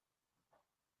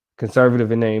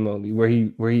 Conservative in name only, where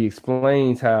he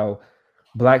explains how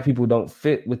black people don't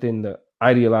fit within the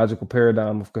ideological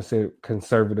paradigm of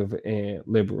conservative and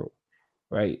liberal,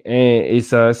 right? And it's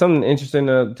something interesting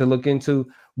to look into,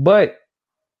 but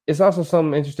it's also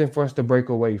something interesting for us to break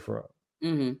away from.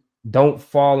 Mm-hmm. Don't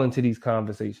fall into these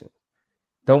conversations.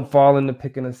 Don't fall into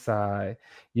picking a side.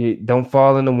 You don't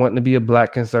fall into wanting to be a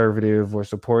black conservative or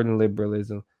supporting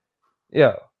liberalism.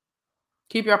 Yeah.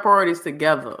 Keep your priorities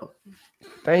together.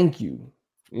 Thank you.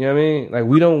 You know what I mean? Like,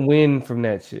 we don't win from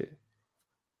that shit.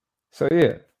 So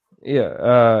yeah.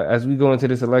 As we go into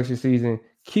this election season,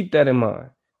 keep that in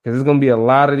mind, because there's gonna be a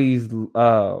lot of these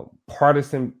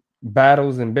partisan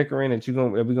battles and bickering that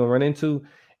we're gonna run into,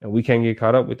 and we can't get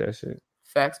caught up with that shit.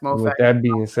 Facts, Mo. With that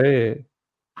being said,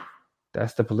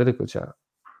 that's the political chop.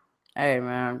 Hey,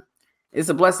 man, it's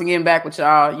a blessing getting back with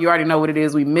y'all. You already know what it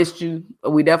is. We missed you.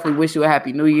 We definitely wish you a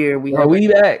happy New Year. We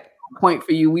back. Point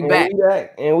for you. We back.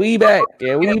 We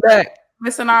back.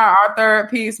 Missing our third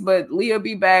piece, but Leah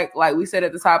be back. Like we said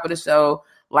at the top of the show,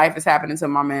 life is happening to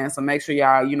my man. So make sure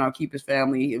y'all, keep his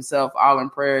family, himself, all in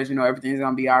prayers. Everything's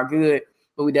gonna be all good.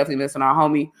 But we definitely missing our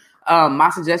homie. My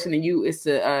suggestion to you is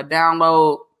to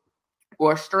download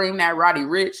or stream that Roddy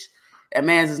Ricch. That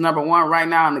man's is number one right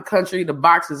now in the country. The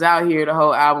box is out here. The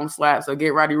whole album slaps. So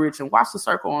get Roddy Ricch and watch The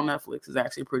Circle on Netflix. It's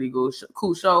actually a pretty good,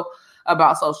 cool show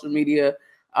about social media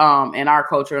and our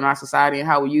culture and our society and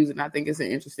how we use it. And I think it's an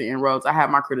interesting inroads. I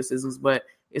have my criticisms, but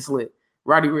it's lit.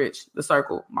 Roddy Ricch, The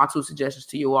Circle. My two suggestions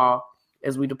to you all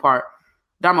as we depart.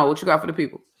 Damo, what you got for the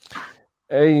people?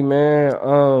 Hey,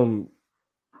 man.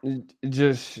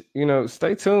 Just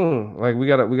stay tuned. Like we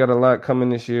got a lot coming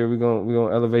this year. We're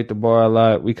gonna elevate the bar a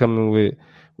lot. We definitely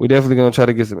gonna try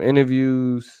to get some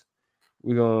interviews.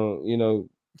 We're gonna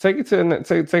take it to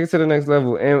the next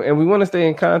level, and we want to stay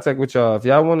in contact with y'all.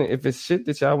 If it's shit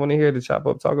that y'all want to hear the Chop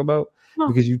Up talk about,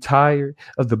 because you tired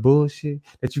of the bullshit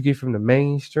that you get from the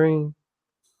mainstream,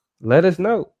 let us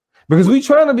know. Because we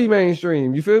trying to be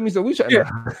mainstream, you feel me? So we trying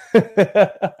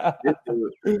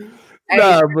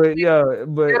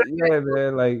but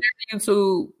man, like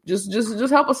YouTube,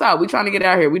 just help us out. We trying to get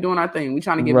out here. We doing our thing. We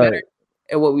trying to get better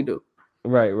at what we do.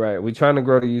 Right. We trying to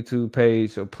grow the YouTube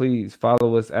page, so please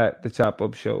follow us at the Chop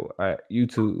Up Show at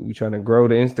YouTube. We trying to grow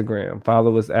the Instagram.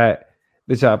 Follow us at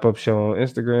the Chop Up Show on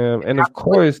Instagram, and of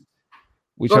course,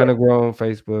 we trying to grow on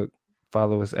Facebook.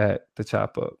 Follow us at the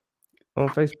Chop Up on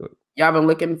Facebook. Y'all been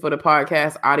looking for the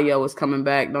podcast. Audio is coming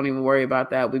back. Don't even worry about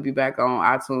that. We'll be back on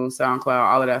iTunes, SoundCloud,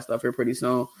 all of that stuff here pretty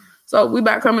soon. So we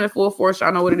back coming in full force.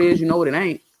 Y'all know what it is. You know what it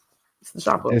ain't. It's the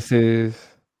Chop Up. This is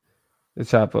the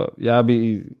Chop Up. Y'all be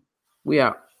easy. We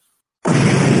out.